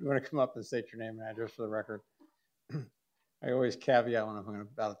 You want to come up and state your name and address for the record? I always caveat when I'm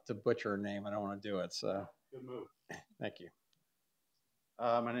about to butcher a name. I don't want to do it. So good move. Thank you.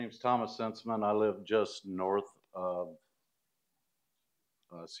 My name is Thomas Senseman. I live just north of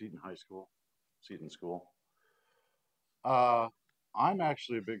Seton High School, Seton School. I'm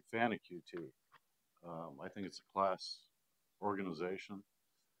actually a big fan of QT. I think it's a class organization.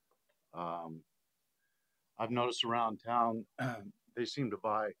 I've noticed around town, they seem to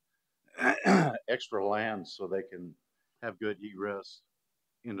buy extra land so they can have good egress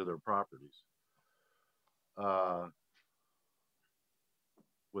into their properties.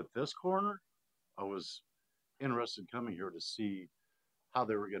 With this corner, I was interested in coming here to see how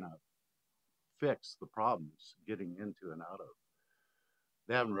they were going to fix the problems getting into and out of.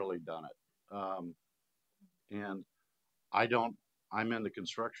 They haven't really done it. And I'm in the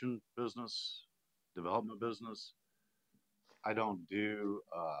construction business, development business. I don't do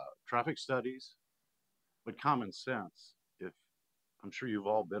traffic studies, but common sense, I'm sure you've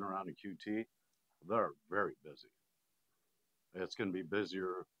all been around a QT, they're very busy. It's going to be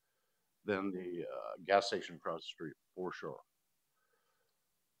busier than the gas station across the street, for sure.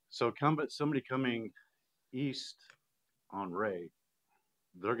 So somebody coming east on Ray,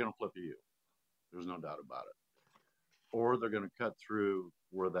 they're going to flip you. There's no doubt about it. Or they're going to cut through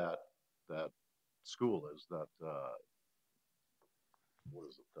where that school is, what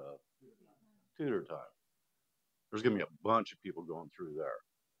is it, tutor time. There's going to be a bunch of people going through there.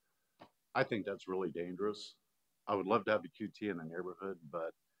 I think that's really dangerous. I would love to have a QT in the neighborhood,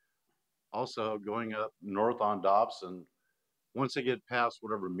 but also going up north on Dobson, once they get past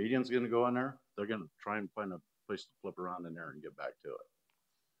whatever median's going to go in there, they're going to try and find a place to flip around in there and get back to it.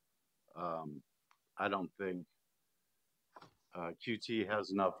 I don't think QT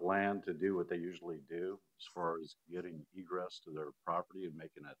has enough land to do what they usually do as far as getting egress to their property and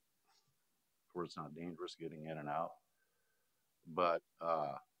making it where it's not dangerous getting in and out. But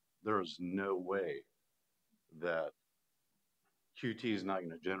there is no way that QT is not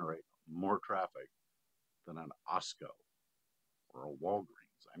going to generate more traffic than an Osco or a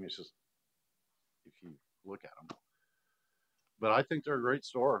Walgreens. I mean, it's just, if you look at them. But I think they're a great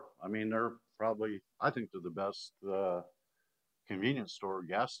store. I mean, I think they're the best convenience store,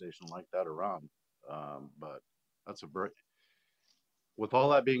 gas station like that around. But that's with all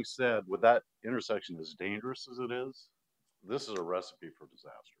that being said, with that intersection as dangerous as it is, this is a recipe for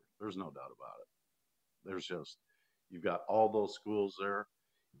disaster. There's no doubt about it. There's just, you've got all those schools there,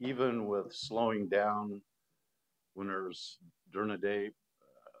 even with slowing down when there's during the day,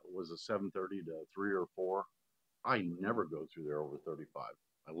 was it 7:30 to 3 or 4? I never go through there over 35.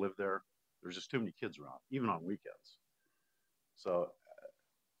 I live there. There's just too many kids around, even on weekends. So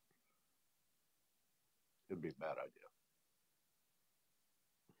it'd be a bad idea.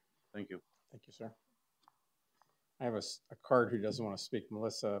 Thank you. Thank you, sir. I have a card who doesn't want to speak.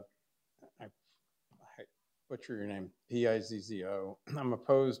 Melissa, I butcher your name, Pizzo. I'm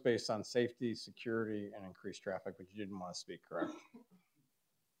opposed based on safety, security, and increased traffic, but you didn't want to speak, correct?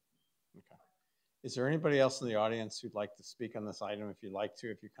 Okay. Is there anybody else in the audience who'd like to speak on this item? If you'd like to,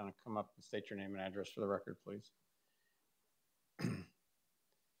 if you kind of come up and state your name and address for the record, please.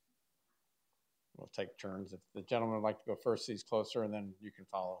 We'll take turns. If the gentleman would like to go first, he's closer, and then you can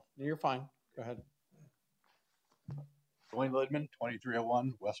follow. You're fine. Go ahead. Dwayne Lidman,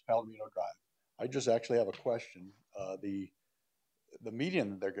 2301 West Palomino Drive. I just actually have a question. The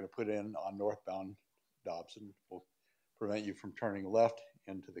median they're going to put in on northbound Dobson will prevent you from turning left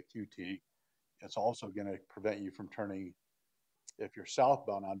into the QT. It's also going to prevent you from turning, if you're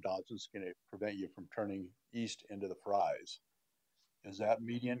southbound on Dobson, it's going to prevent you from turning east into the Fry's. Is that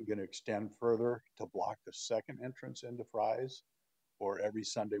median going to extend further to block the second entrance into Fry's? Or every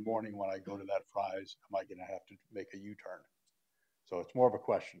Sunday morning when I go to that Fry's, am I going to have to make a U-turn? So it's more of a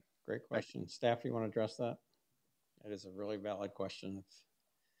question. Great question. Staff, you want to address that? That is a really valid question.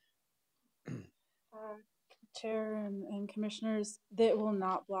 Chair and commissioners, that will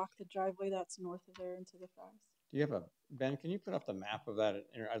not block the driveway that's north of there into the Fry's. Do you have Ben, can you put up the map of that?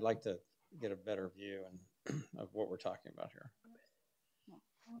 I'd like to get a better view of what we're talking about here.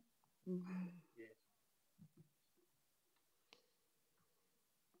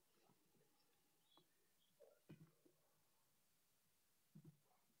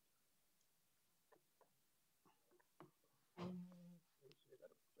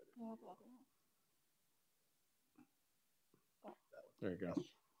 There you go.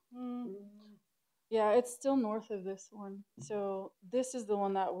 Yeah, it's still north of this one. So this is the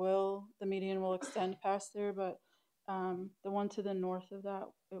one that the median will extend past there, but the one to the north of that,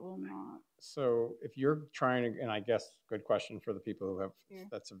 it will not. So if you're trying to, and I guess good question for the people who have,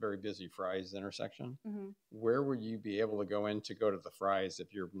 that's a very busy Fry's intersection. Where would you be able to go in to go to the Fry's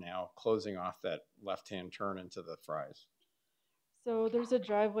if you're now closing off that left-hand turn into the Fry's? So there's a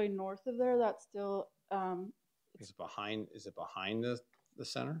driveway north of there that's still. Is it behind the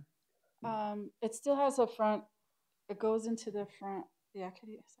center? It still has a front. It goes into the front. Yeah,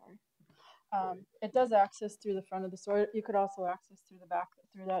 sorry. It does access through the front of the store. You could also access through the back,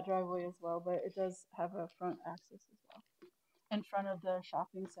 through that driveway as well, but it does have a front access as well. In front of the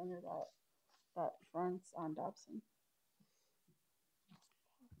shopping center that fronts on Dobson.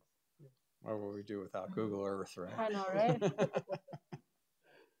 What would we do without Google Earth, right? I know, right? Come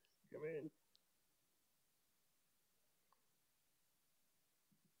in.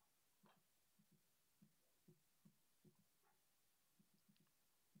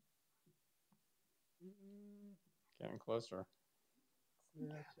 Getting closer.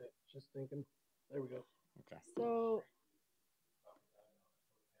 That's it. Just thinking. There we go. Okay. So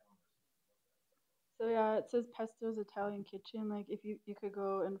yeah, it says Pesto's Italian Kitchen. Like if you could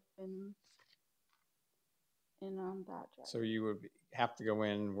go in on that drive. So you would have to go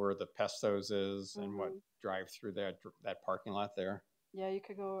in where the Pesto's is and what drive through that parking lot there. Yeah, you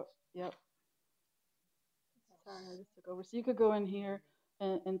could go. Yep. Sorry, I just took over. So you could go in here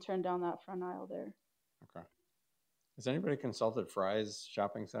and turn down that front aisle there. Okay. Has anybody consulted Fry's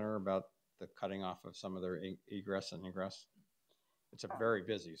Shopping Center about the cutting off of some of their egress and ingress? It's a very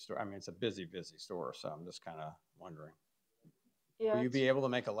busy store. I mean, it's a busy store. So I'm just kind of wondering. Yeah. Will you be able to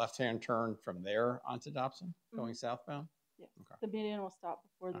make a left-hand turn from there onto Dobson going southbound? Yes. Okay. The median will stop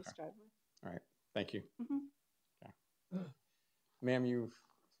before this driveway. All right. Thank you. Okay. Ma'am, you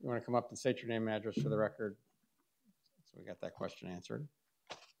want to come up and state your name and address for the record? So we got that question answered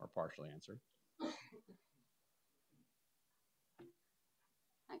or partially answered.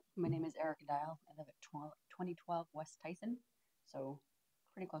 Hi, my name is Erica Dial. I live at 2012 West Tyson, so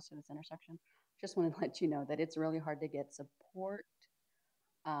pretty close to this intersection. Just wanted to let you know that it's really hard to get support,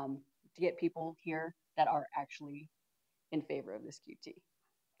 to get people here that are actually in favor of this QT.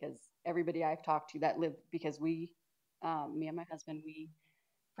 Because everybody I've talked to that live, because me and my husband, we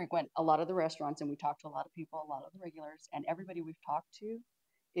frequent a lot of the restaurants and we talk to a lot of people, a lot of the regulars, and everybody we've talked to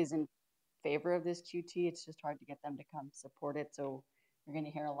is in favor of this QT. It's just hard to get them to come support it. So you're going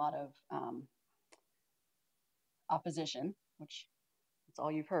to hear a lot of opposition, which is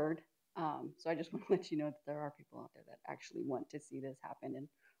all you've heard. So I just want to let you know that there are people out there that actually want to see this happen and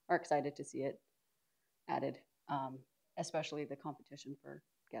are excited to see it added, especially the competition for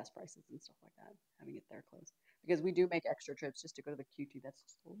gas prices and stuff like that, having it there close. Because we do make extra trips just to go to the QT that's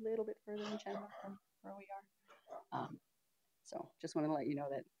just a little bit further in Chandler from where we are. So just want to let you know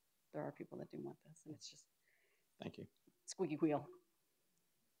that there are people that do want this, and it's just Thank you. squeaky wheel.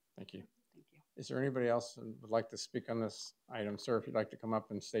 Thank you. Thank you. Is there anybody else who would like to speak on this item? Sir, if you'd like to come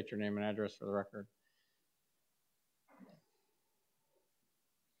up and state your name and address for the record.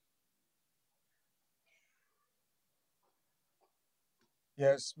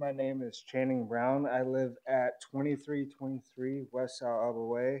 Yes, my name is Channing Brown. I live at 2323 West South Elba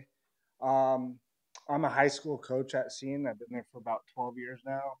Way. I'm a high school coach at Seton. I've been there for about 12 years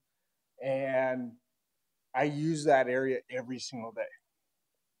now. And I use that area every single day,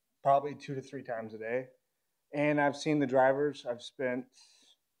 probably 2 to 3 times a day. And I've seen the drivers. I've spent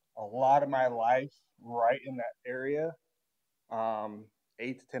a lot of my life right in that area,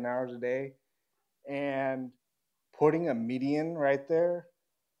 8 to 10 hours a day. And putting a median right there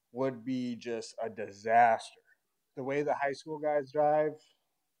would be just a disaster. The way the high school guys drive,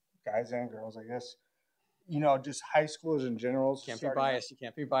 guys and girls, I guess, just high schoolers in general. Can't be biased. You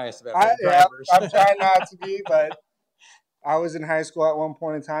can't be biased about Yeah, drivers. I'm trying not to be, but I was in high school at one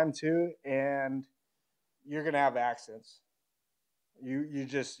point in time too, and you're gonna have accidents.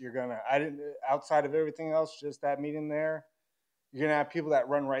 Outside of everything else, just that meeting there, you're gonna have people that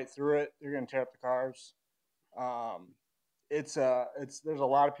run right through it. They're gonna tear up the cars. There's a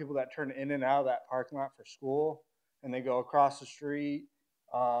lot of people that turn in and out of that parking lot for school, and they go across the street.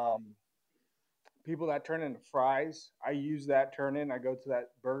 People that turn into Fry's, I use that turn in. I go to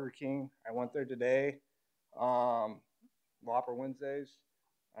that Burger King. I went there today. Whopper Wednesdays,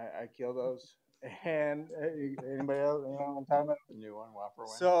 I kill those. And anybody else, what I'm talking about? The new one, Whopper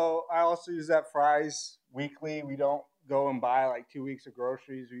Wednesday. So I also use that Fry's weekly. We don't go and buy like 2 weeks of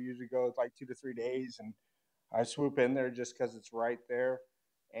groceries. We usually go like 2 to 3 days, and I swoop in there just because it's right there.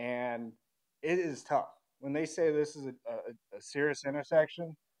 And it is tough. When they say this is a serious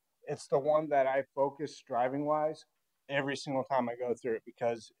intersection, it's the one that I focus driving wise every single time I go through it,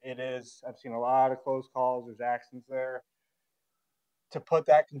 because it is, I've seen a lot of close calls. There's accidents there. To put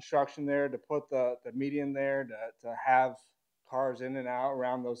that construction there, to put the median there, to have cars in and out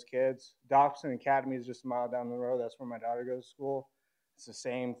around those kids. Dobson Academy is just a mile down the road. That's where my daughter goes to school. It's the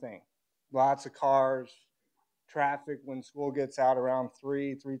same thing. Lots of cars, traffic when school gets out around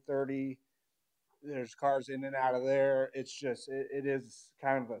 3:30. There's cars in and out of there. It's just, it is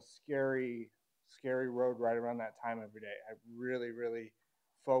kind of a scary road right around that time every day. I really, really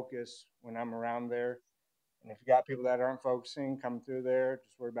focus when I'm around there. And if you got people that aren't focusing coming through there,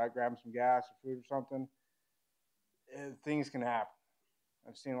 just worry about grabbing some gas or food or something, things can happen.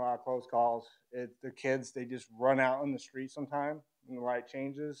 I've seen a lot of close calls. The kids, they just run out in the street sometime when the light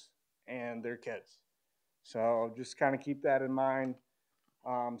changes, and they're kids. So just kind of keep that in mind.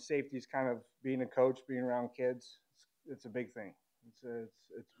 Safety is kind of being a coach, being around kids. It's a big thing. It's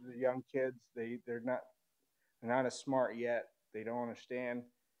the young kids. They're not as smart yet. They don't understand,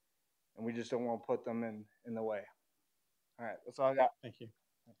 and we just don't want to put them in the way. All right, that's all I got. Thank you.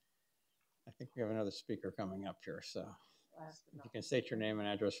 I think we have another speaker coming up here, so if you can state your name and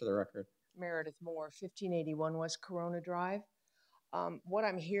address for the record. Meredith Moore, 1581 West Corona Drive. What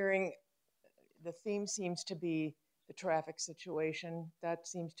I'm hearing, the theme seems to be the traffic situation. That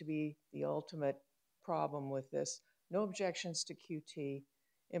seems to be the ultimate problem with this. No objections to QT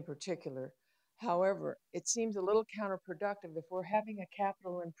in particular. However, it seems a little counterproductive if we're having a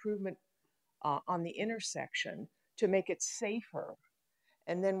capital improvement on the intersection to make it safer,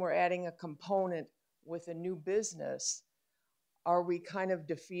 and then we're adding a component with a new business. Are we kind of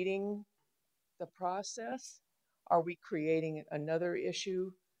defeating the process? Are we creating another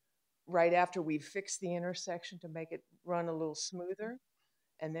issue right after we fix the intersection to make it run a little smoother?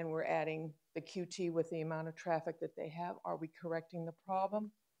 And then we're adding the QT with the amount of traffic that they have. Are we correcting the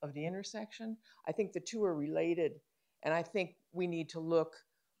problem of the intersection? I think the two are related, and I think we need to look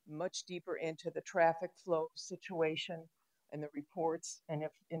much deeper into the traffic flow situation and the reports. And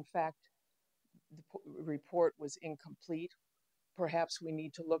if in fact the report was incomplete, perhaps we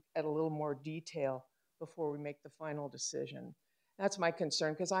need to look at a little more detail before we make the final decision. That's my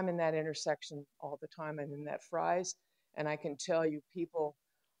concern, because I'm in that intersection all the time. I'm in that Fry's, and I can tell you people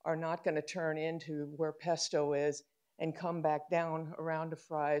are not going to turn into where Pesto is and come back down around to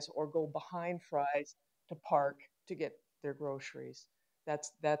Fry's or go behind Fry's to park to get their groceries.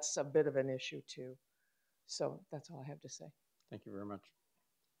 That's a bit of an issue too. So that's all I have to say. Thank you very much.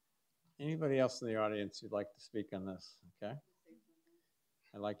 Anybody else in the audience who'd like to speak on this? Okay.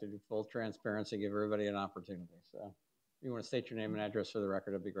 I like to do full transparency, give everybody an opportunity. So if you want to state your name and address for the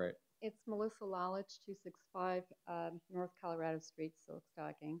record, that'd be great. It's Melissa Lalich, 265 North Colorado Street,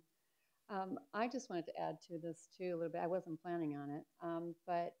 Silkstocking. I just wanted to add to this too a little bit. I wasn't planning on it,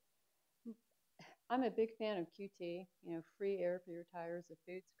 but I'm a big fan of QT. You know, free air for your tires. The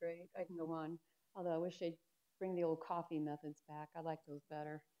food's great. I can go on. Although I wish they'd bring the old coffee methods back. I like those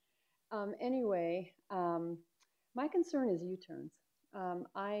better. Anyway, my concern is U-turns.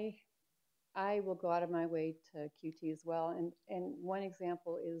 I will go out of my way to QT as well. And one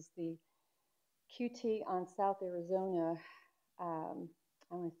example is the QT on South Arizona,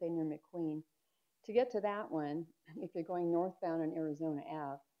 I want to say near McQueen. To get to that one, if you're going northbound on Arizona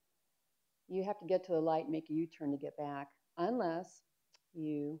Ave, you have to get to the light and make a U-turn to get back, unless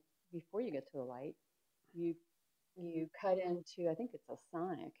you, before you get to the light, you cut into, I think it's a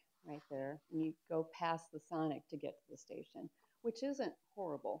Sonic right there, and you go past the Sonic to get to the station, which isn't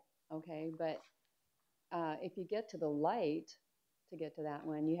horrible, okay? But if you get to the light to get to that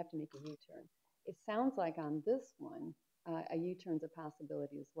one, you have to make a U-turn. It sounds like on this one, a U-turn's a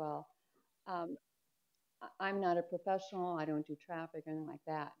possibility as well. I'm not a professional. I don't do traffic or anything like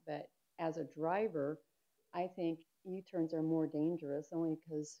that. But as a driver, I think U-turns are more dangerous only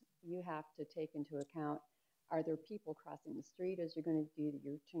because you have to take into account, are there people crossing the street as you're going to do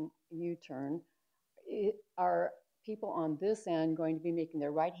the U-turn? Are people on this end going to be making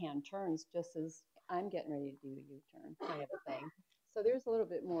their right-hand turns just as I'm getting ready to do the U-turn kind of a thing? So there's a little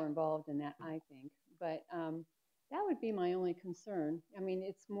bit more involved in that, I think. But that would be my only concern. I mean,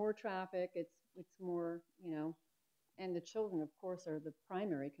 it's more traffic, it's more, you know, and the children, of course, are the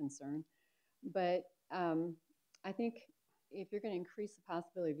primary concern. But I think if you're going to increase the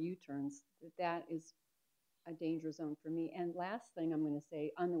possibility of U-turns, that is a danger zone for me. And last thing I'm going to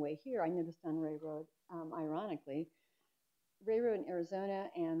say, on the way here, I noticed on Ray Road, ironically, Ray Road in Arizona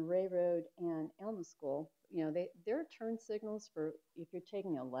and Ray Road and Elma School, you know, their turn signals for if you're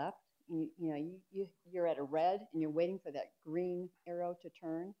taking a left, you're at a red and you're waiting for that green arrow to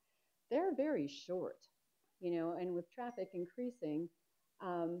turn. They're very short, you know, and with traffic increasing,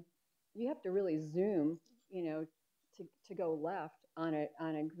 you have to really zoom, you know, to go left on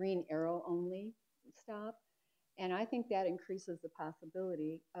a green arrow only stop. And I think that increases the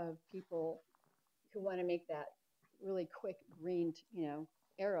possibility of people who want to make that really quick green, you know,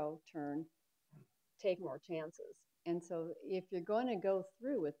 arrow turn, take more chances. And so if you're going to go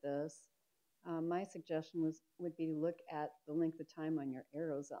through with this, my suggestion would be to look at the length of time on your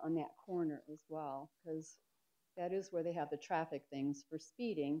arrows on that corner as well, because that is where they have the traffic things for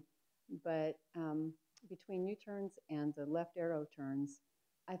speeding. But between U-turns and the left arrow turns,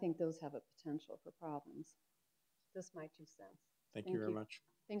 I think those have a potential for problems. Just my 2 cents. Thank you very much.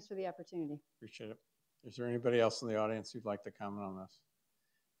 Thanks for the opportunity. Appreciate it. Is there anybody else in the audience who'd like to comment on this?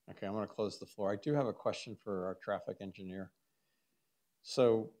 Okay, I'm going to close the floor. I do have a question for our traffic engineer.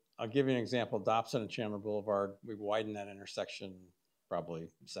 So I'll give you an example. Dobson and Chandler Boulevard, we widened that intersection probably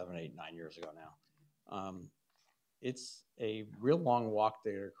 7, 8, 9 years ago now. It's a real long walk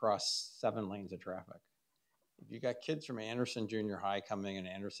there across 7 lanes of traffic. If you got kids from Anderson Junior High coming in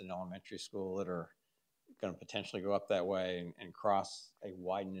Anderson Elementary School that are going to potentially go up that way and cross a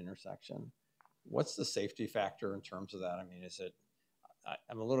widened intersection, what's the safety factor in terms of that? I mean,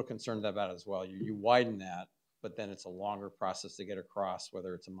 I'm a little concerned about it as well. You widen that, but then it's a longer process to get across,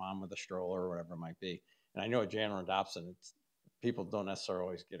 whether it's a mom with a stroller or whatever it might be. And I know at Chandler and Dobson, people don't necessarily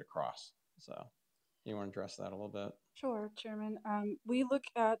always get across. So you want to address that a little bit? Sure, Chairman. We look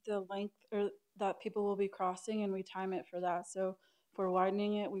at the length that people will be crossing and we time it for that. So for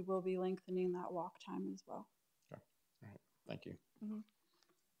widening it, we will be lengthening that walk time as well. Okay. All right. Thank you. Mm-hmm.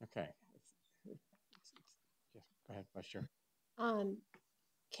 Okay. Yeah, go ahead, Vice Chair.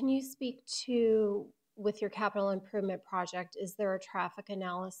 Can you speak to, with your capital improvement project, is there a traffic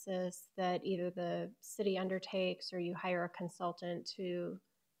analysis that either the city undertakes or you hire a consultant to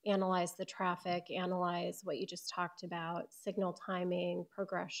analyze the traffic, analyze what you just talked about, signal timing,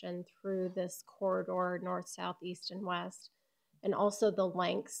 progression through this corridor, north, south, east, and west, and also the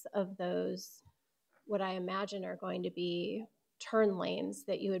lengths of those, what I imagine are going to be turn lanes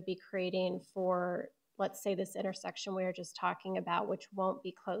that you would be creating for, let's say, this intersection we were just talking about, which won't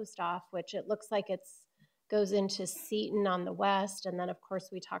be closed off, which it looks like goes into Seton on the west. And then, of course,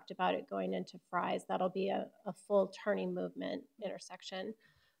 we talked about it going into Fry's. That'll be a full turning movement intersection.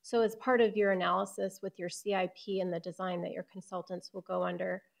 So as part of your analysis with your CIP and the design that your consultants will go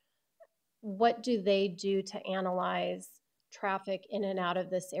under, what do they do to analyze traffic in and out of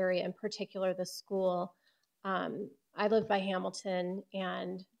this area, in particular the school? I live by Hamilton,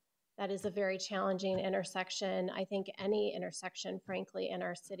 and That is a very challenging intersection. I think any intersection, frankly, in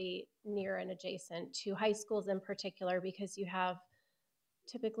our city near and adjacent to high schools in particular, because you have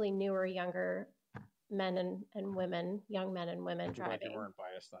typically newer, younger men and women, young men and women Would you like driving. you weren't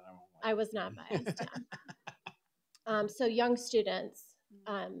biased, then I won't. I was not biased. Yeah. So young students,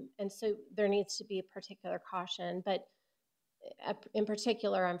 and so there needs to be particular caution. But in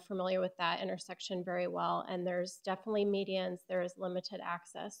particular, I'm familiar with that intersection very well, and there's definitely medians. There is limited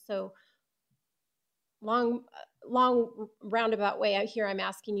access. So long roundabout way out here, I'm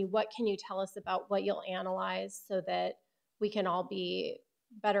asking you, what can you tell us about what you'll analyze so that we can all be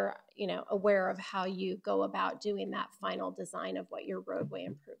better, aware of how you go about doing that final design of what your roadway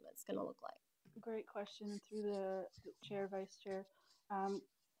improvement is going to look like? Great question through the chair, vice chair.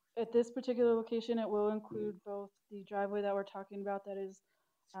 At this particular location, it will include both the driveway that we're talking about that is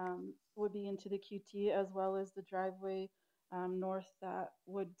would be into the QT, as well as the driveway north that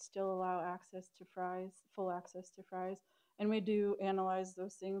would still allow access to Fry's, full access to Fry's. And we do analyze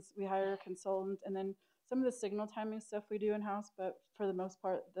those things. We hire a consultant, and then some of the signal timing stuff we do in-house, but for the most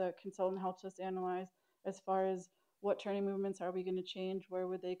part, the consultant helps us analyze as far as what turning movements are we going to change, where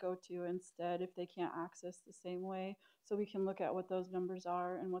would they go to instead if they can't access the same way. So we can look at what those numbers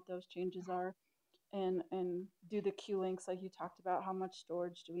are and what those changes are, and do the Q links like you talked about. How much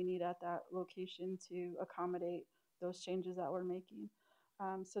storage do we need at that location to accommodate those changes that we're making?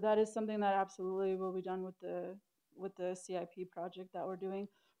 So that is something that absolutely will be done with the CIP project that we're doing.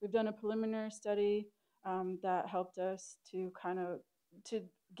 We've done a preliminary study that helped us to to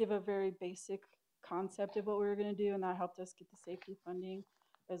give a very basic concept of what we were going to do, and that helped us get the safety funding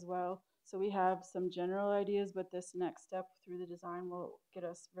as well. So we have some general ideas, but this next step through the design will get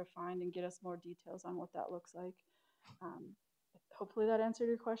us refined and get us more details on what that looks like. Hopefully that answered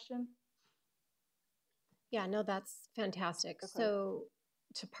your question. Yeah, no, that's fantastic. Okay. So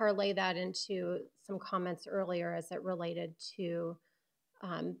to parlay that into some comments earlier as it related to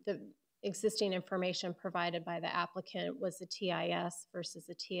the existing information provided by the applicant was a TIS versus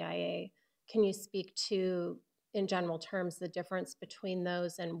a TIA. Can you speak to, in general terms, the difference between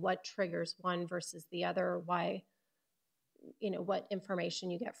those and what triggers one versus the other? Why, what information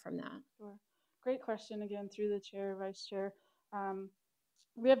you get from that? Sure. Great question again through the chair, vice chair.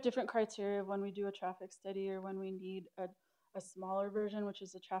 We have different criteria when we do a traffic study or when we need a smaller version, which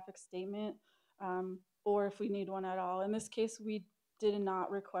is a traffic statement, or if we need one at all. In this case, we did not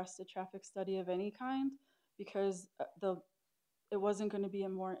request a traffic study of any kind because it wasn't going to be a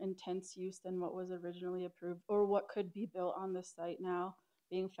more intense use than what was originally approved or what could be built on the site now,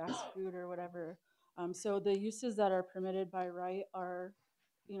 being fast food or whatever. So the uses that are permitted by right are,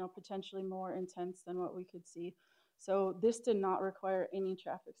 potentially more intense than what we could see. So this did not require any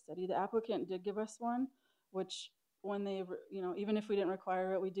traffic study. The applicant did give us one, which when they, even if we didn't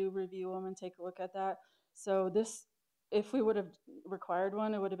require it, we do review them and take a look at that. So this, if we would have required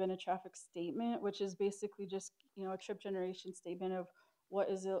one, it would have been a traffic statement, which is basically just, a trip generation statement of what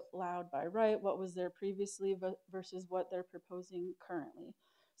is allowed by right, what was there previously versus what they're proposing currently.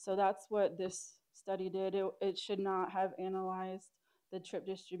 So that's what this study did. It should not have analyzed the trip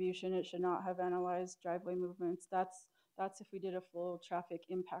distribution. It should not have analyzed driveway movements. That's if we did a full traffic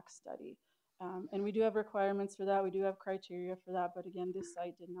impact study. And we do have requirements for that. We do have criteria for that. But again, this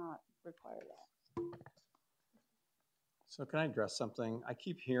site did not require that. So can I address something? I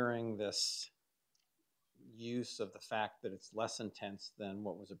keep hearing this use of the fact that it's less intense than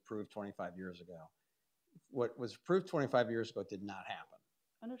what was approved 25 years ago. What was approved 25 years ago did not happen.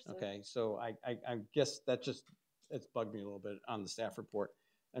 Understood. Okay, so I guess that it's bugged me a little bit on the staff report.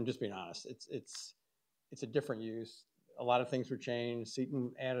 I'm just being honest. It's a different use. A lot of things were changed,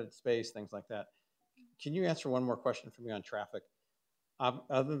 Seton added space, things like that. Can you answer one more question for me on traffic?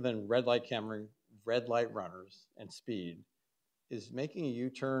 Other than red light camera, red light runners, and speed, is making a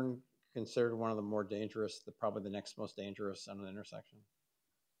U-turn considered one of the more dangerous, probably the next most dangerous on an intersection?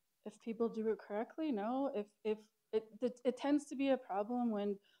 If people do it correctly, no. If it tends to be a problem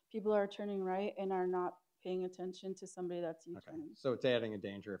when people are turning right and are not paying attention to somebody that's U-turning. Okay. So it's adding a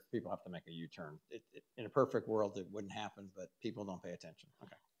danger if people have to make a U-turn. In a perfect world, it wouldn't happen, but people don't pay attention.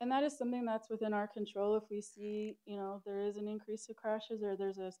 Okay. And that is something that's within our control. If we see, there is an increase of crashes or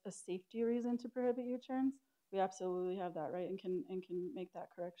there's a safety reason to prohibit U-turns, we absolutely have that right and can make that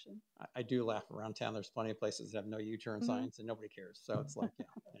correction. I do laugh around town. There's plenty of places that have no U-turn signs and nobody cares. So it's like,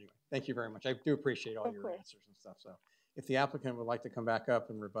 anyway, thank you very much. I do appreciate all your answers and stuff. So if the applicant would like to come back up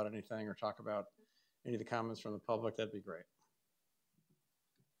and rebut anything or talk about any of the comments from the public, that'd be great.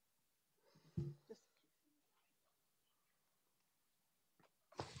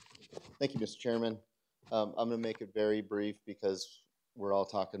 Thank you, Mr. Chairman. I'm going to make it very brief because we're all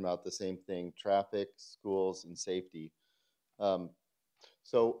talking about the same thing: traffic, schools, and safety.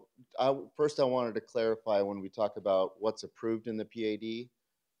 So first I wanted to clarify when we talk about what's approved in the PAD,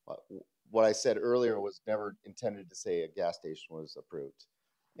 what I said earlier was never intended to say a gas station was approved.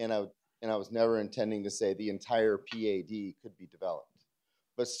 And I was never intending to say the entire PAD could be developed.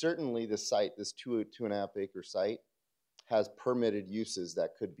 But certainly the site, this 2.5 acre site, has permitted uses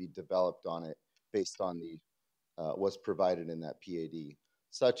that could be developed on it based on the what's provided in that PAD,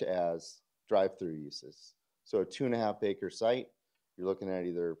 such as drive-through uses. So a 2.5 acre site, you're looking at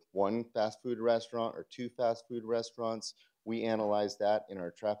either one fast food restaurant or two fast food restaurants. We analyzed that in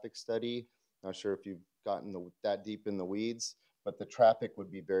our traffic study. Not sure if you've gotten that deep in the weeds, but the traffic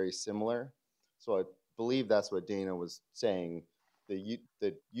would be very similar. So I believe that's what Dana was saying. The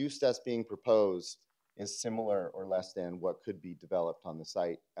use that's being proposed is similar or less than what could be developed on the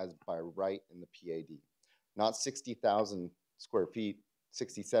site as by right in the PAD. Not 60,000 square feet,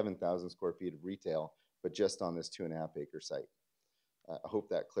 67,000 square feet of retail, but just on this 2.5 acre site. I hope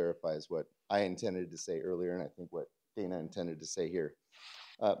that clarifies what I intended to say earlier, and I think what Dana intended to say here.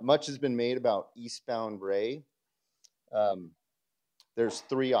 Much has been made about eastbound Ray. There's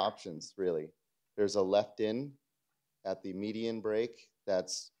three options, really. There's a left in at the median break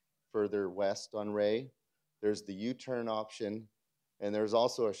that's further west on Ray. There's the U-turn option, and there's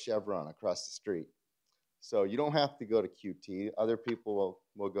also a Chevron across the street. So you don't have to go to QT. Other people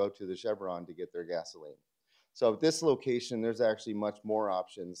will go to the Chevron to get their gasoline. So at this location, there's actually much more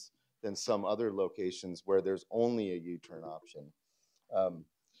options than some other locations where there's only a U-turn option.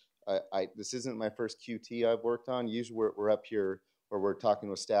 This isn't my first QT I've worked on. Usually we're up here where we're talking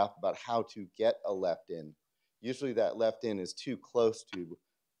with staff about how to get a left in. Usually that left in is too close to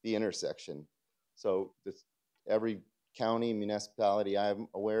the intersection. So every county, municipality I'm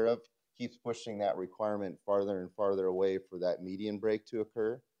aware of keeps pushing that requirement farther and farther away for that median break to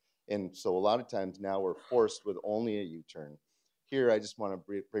occur. And so a lot of times now we're forced with only a U-turn. Here, I just want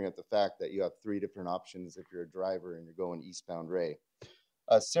to bring up the fact that you have three different options if you're a driver and you're going eastbound Ray.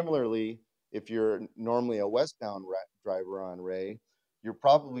 Similarly, if you're normally a westbound driver on Ray, you're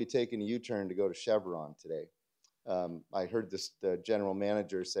probably taking a U-turn to go to Chevron today. I heard the general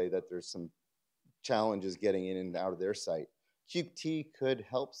manager say that there's some challenges getting in and out of their site. QT could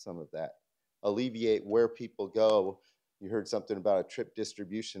help some of that, alleviate where people go. You heard something about a trip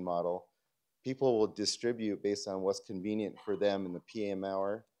distribution model. People will distribute based on what's convenient for them in the PM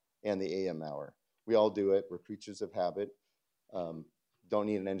hour and the AM hour. We all do it. We're creatures of habit. Don't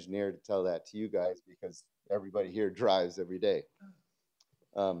need an engineer to tell that to you guys because everybody here drives every day.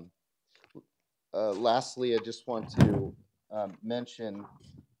 Lastly, I just want to mention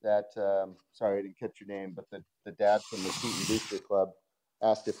that, sorry, I didn't catch your name, but the dad from the Keaton Booster Club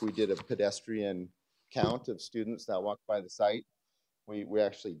asked if we did a pedestrian count of students that walked by the site. We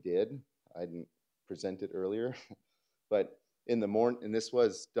actually did. I didn't present it earlier, but in the morning, and this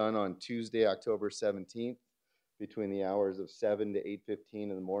was done on Tuesday, October 17th, between the hours of 7 to 8:15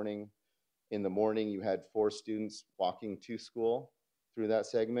 in the morning. In the morning, you had 4 students walking to school through that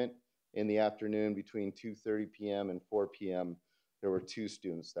segment. In the afternoon, between 2:30 p.m. and 4 p.m., there were 2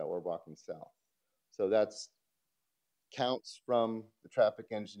 students that were walking south. So that's counts from the traffic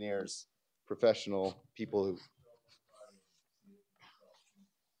engineers, professional people who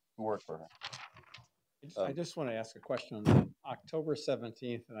work for her. I just want to ask a question on that. October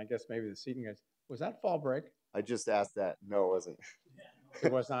 17th, and I guess maybe the seating guys, was that fall break? I just asked that. No, it wasn't.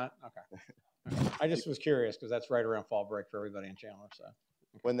 It was not? Okay. I just was curious because that's right around fall break for everybody in Chandler. So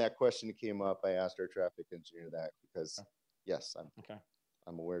when that question came up, I asked our traffic engineer that because yes,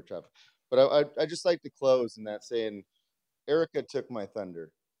 I'm aware of traffic. But I just like to close in that saying, Erica took my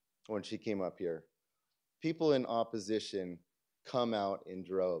thunder when she came up here. People in opposition come out in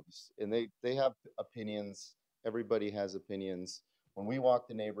droves and they have opinions. Everybody has opinions. When we walk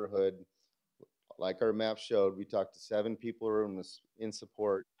the neighborhood, like our map showed, we talked to 7 people who were in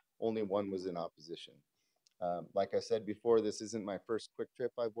support. Only 1 was in opposition. Like I said before, this isn't my first quick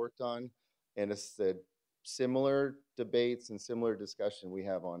trip I've worked on, and it's the similar debates and similar discussion we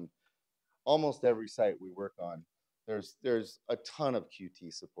have on almost every site we work on. There's a ton of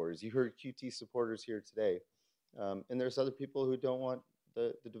QT supporters. You heard QT supporters here today, and there's other people who don't want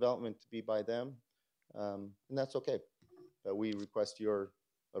the development to be by them, and that's okay. But we request your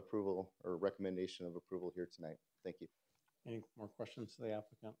approval or recommendation of approval here tonight. Thank you. any more questions to the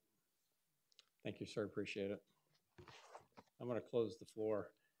applicant? Thank you, sir. Appreciate it. I'm going to close the floor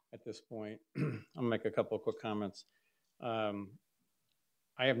at this point. I'm going to make a couple of quick comments. I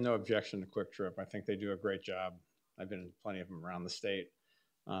have no objection to Quick Trip. I think they do a great job. I've been in plenty of them around the state.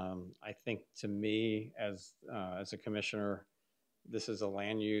 I think to me, as a commissioner, This is a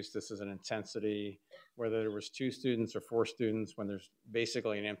land use, this is an intensity, whether there was 2 students or 4 students, when there's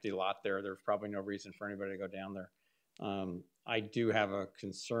basically an empty lot there, there's probably no reason for anybody to go down there. I do have a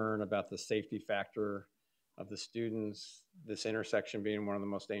concern about the safety factor of the students, this intersection being one of the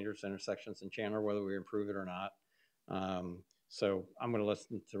most dangerous intersections in Chandler, whether we improve it or not. So I'm going to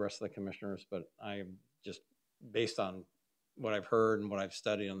listen to the rest of the commissioners, but I just, based on what I've heard and what I've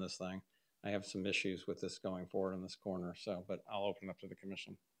studied on this thing, I have some issues with this going forward in this corner. So, but I'll open up to the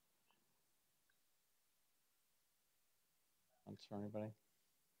commission. For anybody?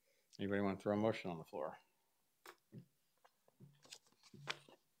 Anybody want to throw a motion on the floor?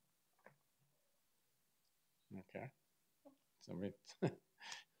 Okay. Somebody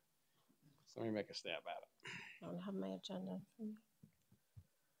make a stab at it. I don't have my agenda for me.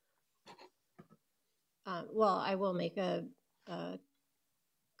 Well, I will make a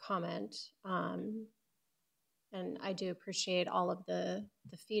comment. And I do appreciate all of the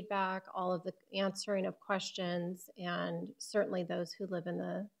feedback, all of the answering of questions, and certainly those who live in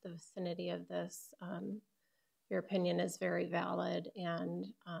the vicinity of this. Your opinion is very valid, and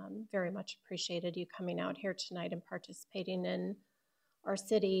very much appreciated you coming out here tonight and participating in our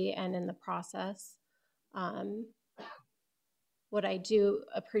city and in the process. What I do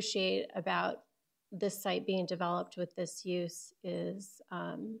appreciate about this site being developed with this use is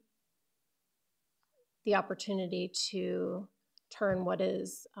the opportunity to turn what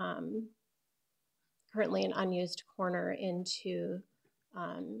is currently an unused corner into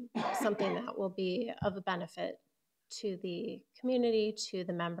something that will be of a benefit to the community, to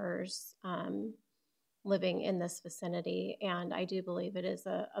the members living in this vicinity. And I do believe it is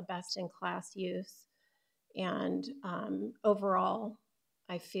a best-in-class use. And overall,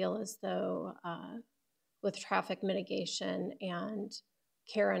 I feel as though with traffic mitigation and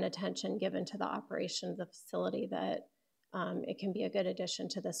care and attention given to the operation of the facility, that it can be a good addition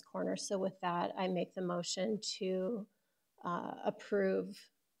to this corner. So with that, I make the motion to approve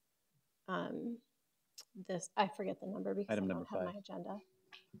this. I forget the number because Item I number don't have 5. my agenda.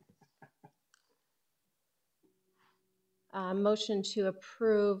 Motion to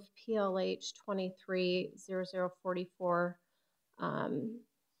approve PLH 230044.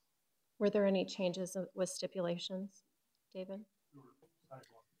 Were there any changes with stipulations, David?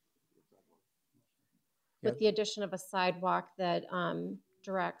 With the addition of a sidewalk that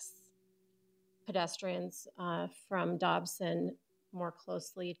directs pedestrians from Dobson more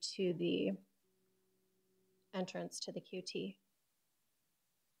closely to the entrance to the QT.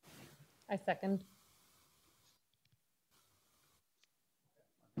 I second.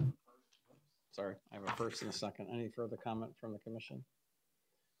 Sorry, I have a first and a second. Any further comment from the commission?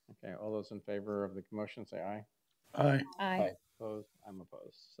 Okay, all those in favor of the motion say aye. Aye. Aye. Opposed? I'm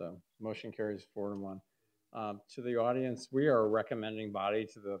opposed. So motion carries 4-1. To the audience, we are a recommending body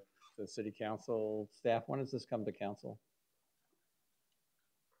to the city council staff. When does this come to council?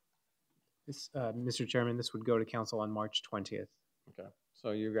 This, Mr. Chairman, this would go to council on March 20th. Okay,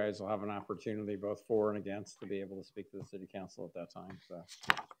 so you guys will have an opportunity, both for and against, to be able to speak to the city council at that time. So,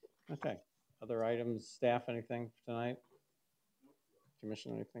 okay. Other items, staff, anything tonight?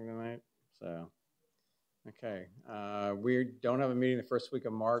 Commission, anything tonight? So, okay. We don't have a meeting the first week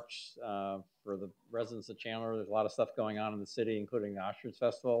of March for the residents of Chandler. There's a lot of stuff going on in the city, including the Ostrich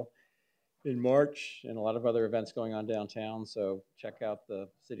Festival in March and a lot of other events going on downtown. So check out the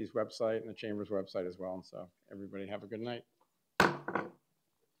city's website and the chamber's website as well. And so everybody have a good night.